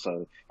Lo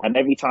Celso, and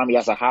every time he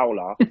has a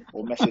howler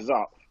or messes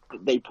up,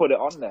 they put it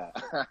on there.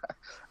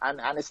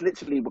 and it's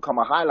literally become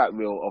a highlight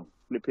reel of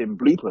flipping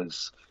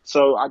bloopers.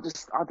 So I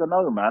don't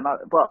know, man.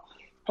 But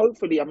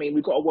hopefully, I mean,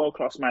 we've got a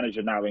world-class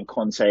manager now in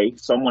Conte.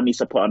 Someone needs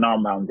to put an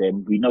arm around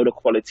him. We know the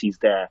quality's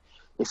there.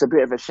 It's a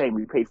bit of a shame.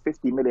 We paid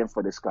 50 million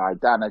for this guy.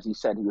 Dan, as you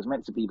said, he was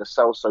meant to be the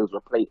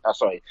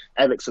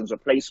Eriksen's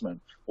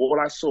replacement. All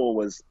I saw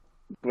was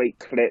great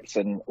clips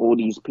and all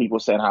these people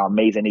saying how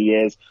amazing he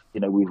is. You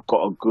know, we've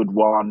got a good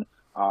one.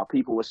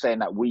 People were saying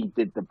that we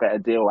did the better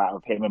deal out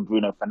of him and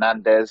Bruno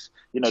Fernandes.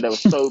 You know, there were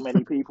so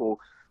many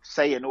people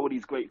saying all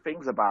these great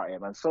things about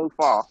him. And so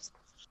far,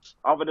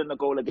 other than the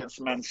goal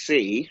against Man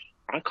City,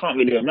 I can't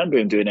really remember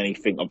him doing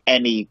anything of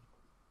any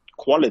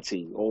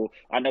quality. Or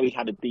I know he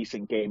had a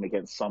decent game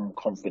against some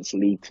Conference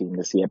League team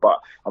this year, but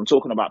I'm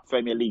talking about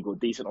Premier League or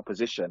decent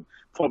opposition.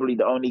 Probably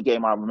the only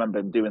game I remember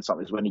him doing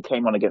something is when he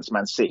came on against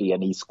Man City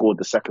and he scored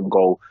the second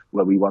goal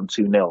where we won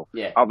 2-0.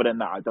 Yeah. Other than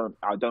that,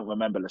 I don't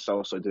remember Lo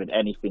Celso doing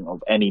anything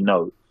of any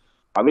note.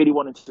 I really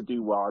wanted to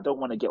do well. I don't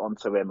want to get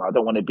onto him. I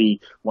don't want to be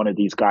one of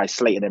these guys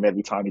slating him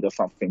every time he does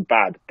something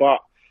bad. But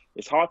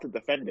it's hard to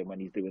defend him when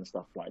he's doing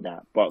stuff like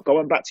that. But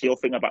going back to your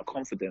thing about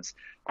confidence,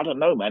 I don't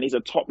know, man. He's a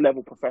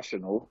top-level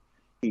professional.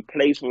 He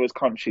plays for his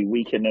country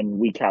week in and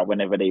week out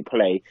whenever they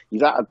play.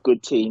 He's at a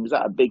good team. He's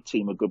at a big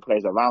team with good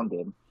players around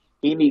him.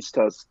 He needs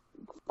to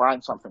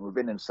find something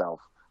within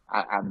himself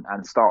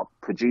and start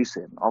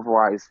producing.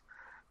 Otherwise,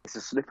 it's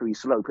a slippery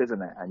slope,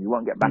 isn't it? And you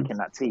won't get back in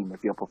that team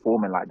if you're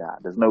performing like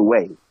that. There's no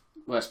way.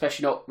 Well,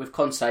 especially not with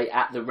Conte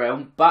at the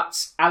realm.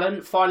 But,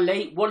 Alan,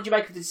 finally, what did you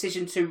make of the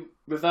decision to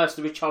reverse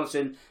the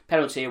Richarlison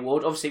penalty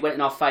award? Obviously, it went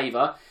in our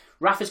favour.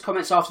 Rafa's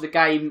comments after the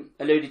game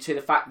alluded to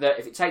the fact that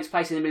if it takes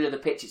place in the middle of the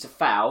pitch, it's a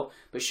foul.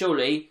 But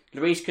surely,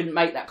 Lloris couldn't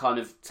make that kind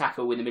of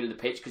tackle in the middle of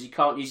the pitch because he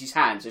can't use his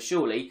hands. So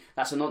surely,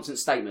 that's a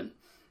nonsense statement.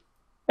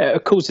 Yeah,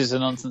 of course it's a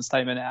nonsense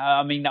statement.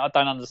 I mean, I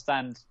don't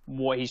understand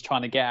what he's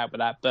trying to get at with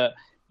that. But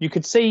you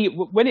could see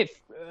when it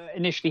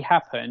initially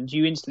happened,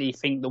 you instantly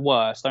think the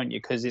worst, don't you?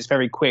 Because it's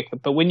very quick.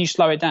 But when you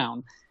slow it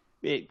down,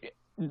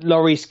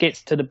 Lloris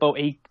gets to the ball.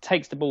 He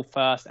takes the ball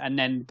first, and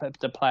then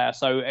the player.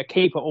 So a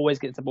keeper always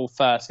gets the ball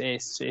first.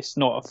 It's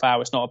not a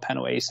foul. It's not a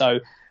penalty. So,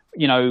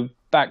 you know,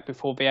 back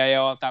before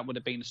VAR, that would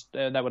have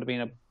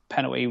been a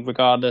penalty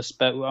regardless.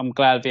 But I'm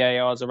glad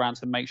VAR is around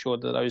to make sure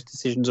that those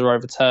decisions are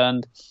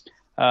overturned.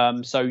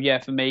 So yeah,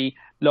 for me,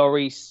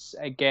 Lloris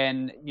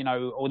again. You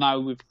know, although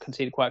we've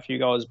conceded quite a few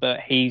goals,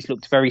 but he's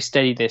looked very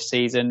steady this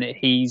season.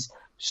 He's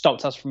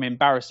stopped us from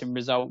embarrassing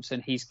results,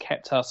 and he's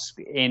kept us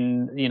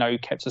winning the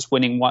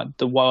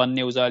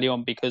 1-0s early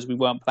on because we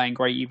weren't playing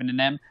great even in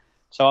them.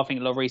 So I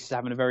think Lloris is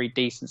having a very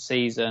decent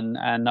season,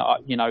 and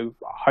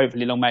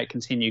hopefully long may it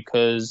continue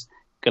because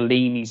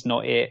Galini's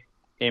not it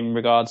in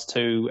regards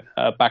to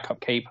a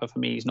backup keeper. For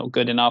me, he's not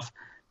good enough.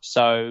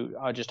 So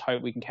I just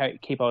hope we can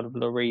keep hold of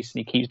Lloris and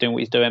he keeps doing what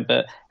he's doing.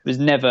 But it was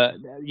never,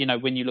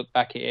 when you look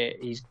back at it,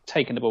 he's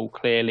taken the ball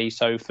clearly.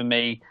 So for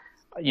me,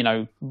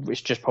 it's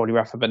just probably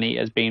Rafa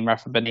Benitez being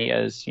Rafa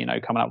Benitez,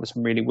 coming up with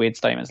some really weird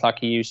statements like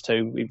he used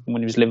to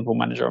when he was Liverpool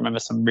manager. I remember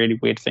some really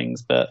weird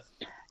things. But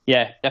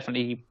yeah,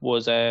 definitely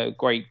was a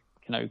great,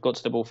 got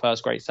to the ball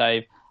first, great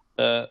save.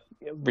 But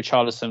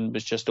Richarlison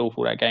was just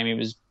awful that game. He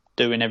was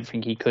doing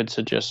everything he could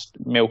to just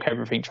milk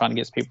everything, trying to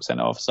get people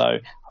sent off. So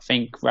I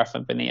think Rafa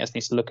Benitez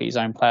needs to look at his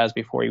own players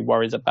before he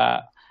worries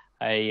about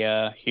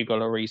a Hugo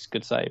Lloris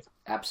good save.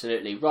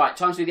 Absolutely. Right,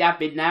 time to do the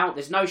admin now.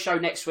 There's no show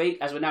next week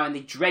as we're now in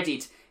the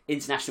dreaded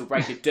international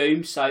break of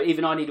doom. So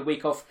even I need a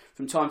week off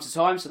from time to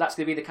time. So that's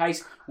going to be the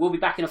case. We'll be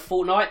back in a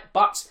fortnight.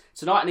 But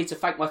tonight I need to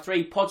thank my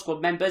 3 Pod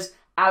Squad members.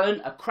 Alan,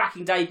 a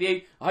cracking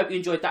debut. I hope you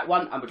enjoyed that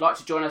one and would like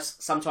to join us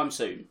sometime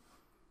soon.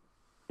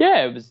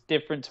 Yeah, it was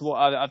different to what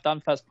I've done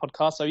first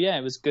podcast. So yeah,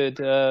 it was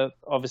good.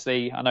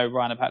 Obviously, I know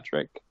Ryan and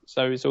Patrick,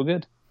 so it's all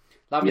good.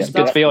 Lovely stuff.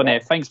 Good to be on here.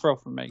 Thanks for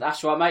offering me.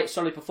 That's right, mate.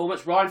 Solid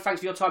performance. Ryan,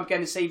 thanks for your time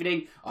again this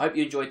evening. I hope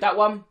you enjoyed that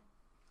one.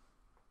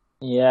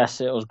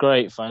 Yes, it was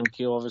great. Thank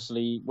you.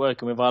 Obviously,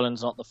 working with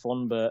Alan's not the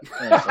fun, but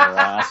it's all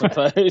right, I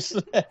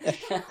suppose.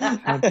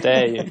 How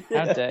dare you?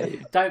 How dare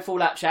you? Don't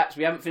fall out, chaps.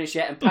 We haven't finished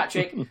yet. And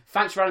Patrick,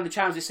 thanks for running the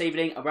challenge this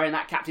evening and wearing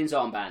that captain's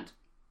armband.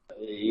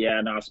 Yeah,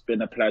 no, it's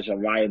been a pleasure.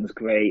 Ryan's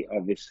great,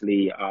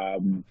 obviously.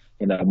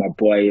 My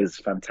boy is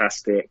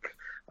fantastic.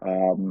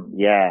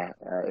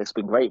 It's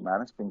been great,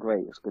 man. It's been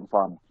great. It's been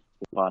fun.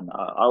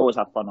 I always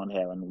have fun on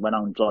here, and when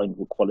I'm joined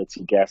with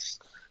quality guests,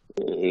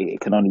 it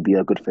can only be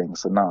a good thing.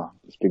 So no,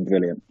 it's been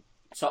brilliant.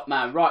 Top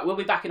man. Right, we'll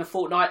be back in a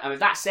fortnight. And with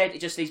that said,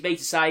 it just leaves me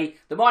to say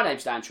that my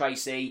name's Dan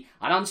Tracy.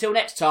 And until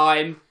next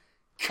time,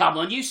 come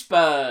on you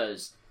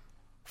Spurs.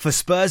 For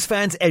Spurs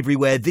fans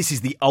everywhere, this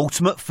is the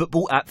ultimate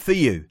football app for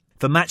you.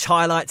 For match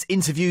highlights,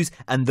 interviews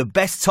and the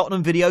best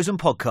Tottenham videos and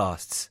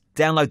podcasts.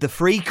 Download the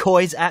free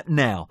Koi's app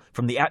now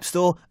from the App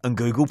Store and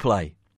Google Play.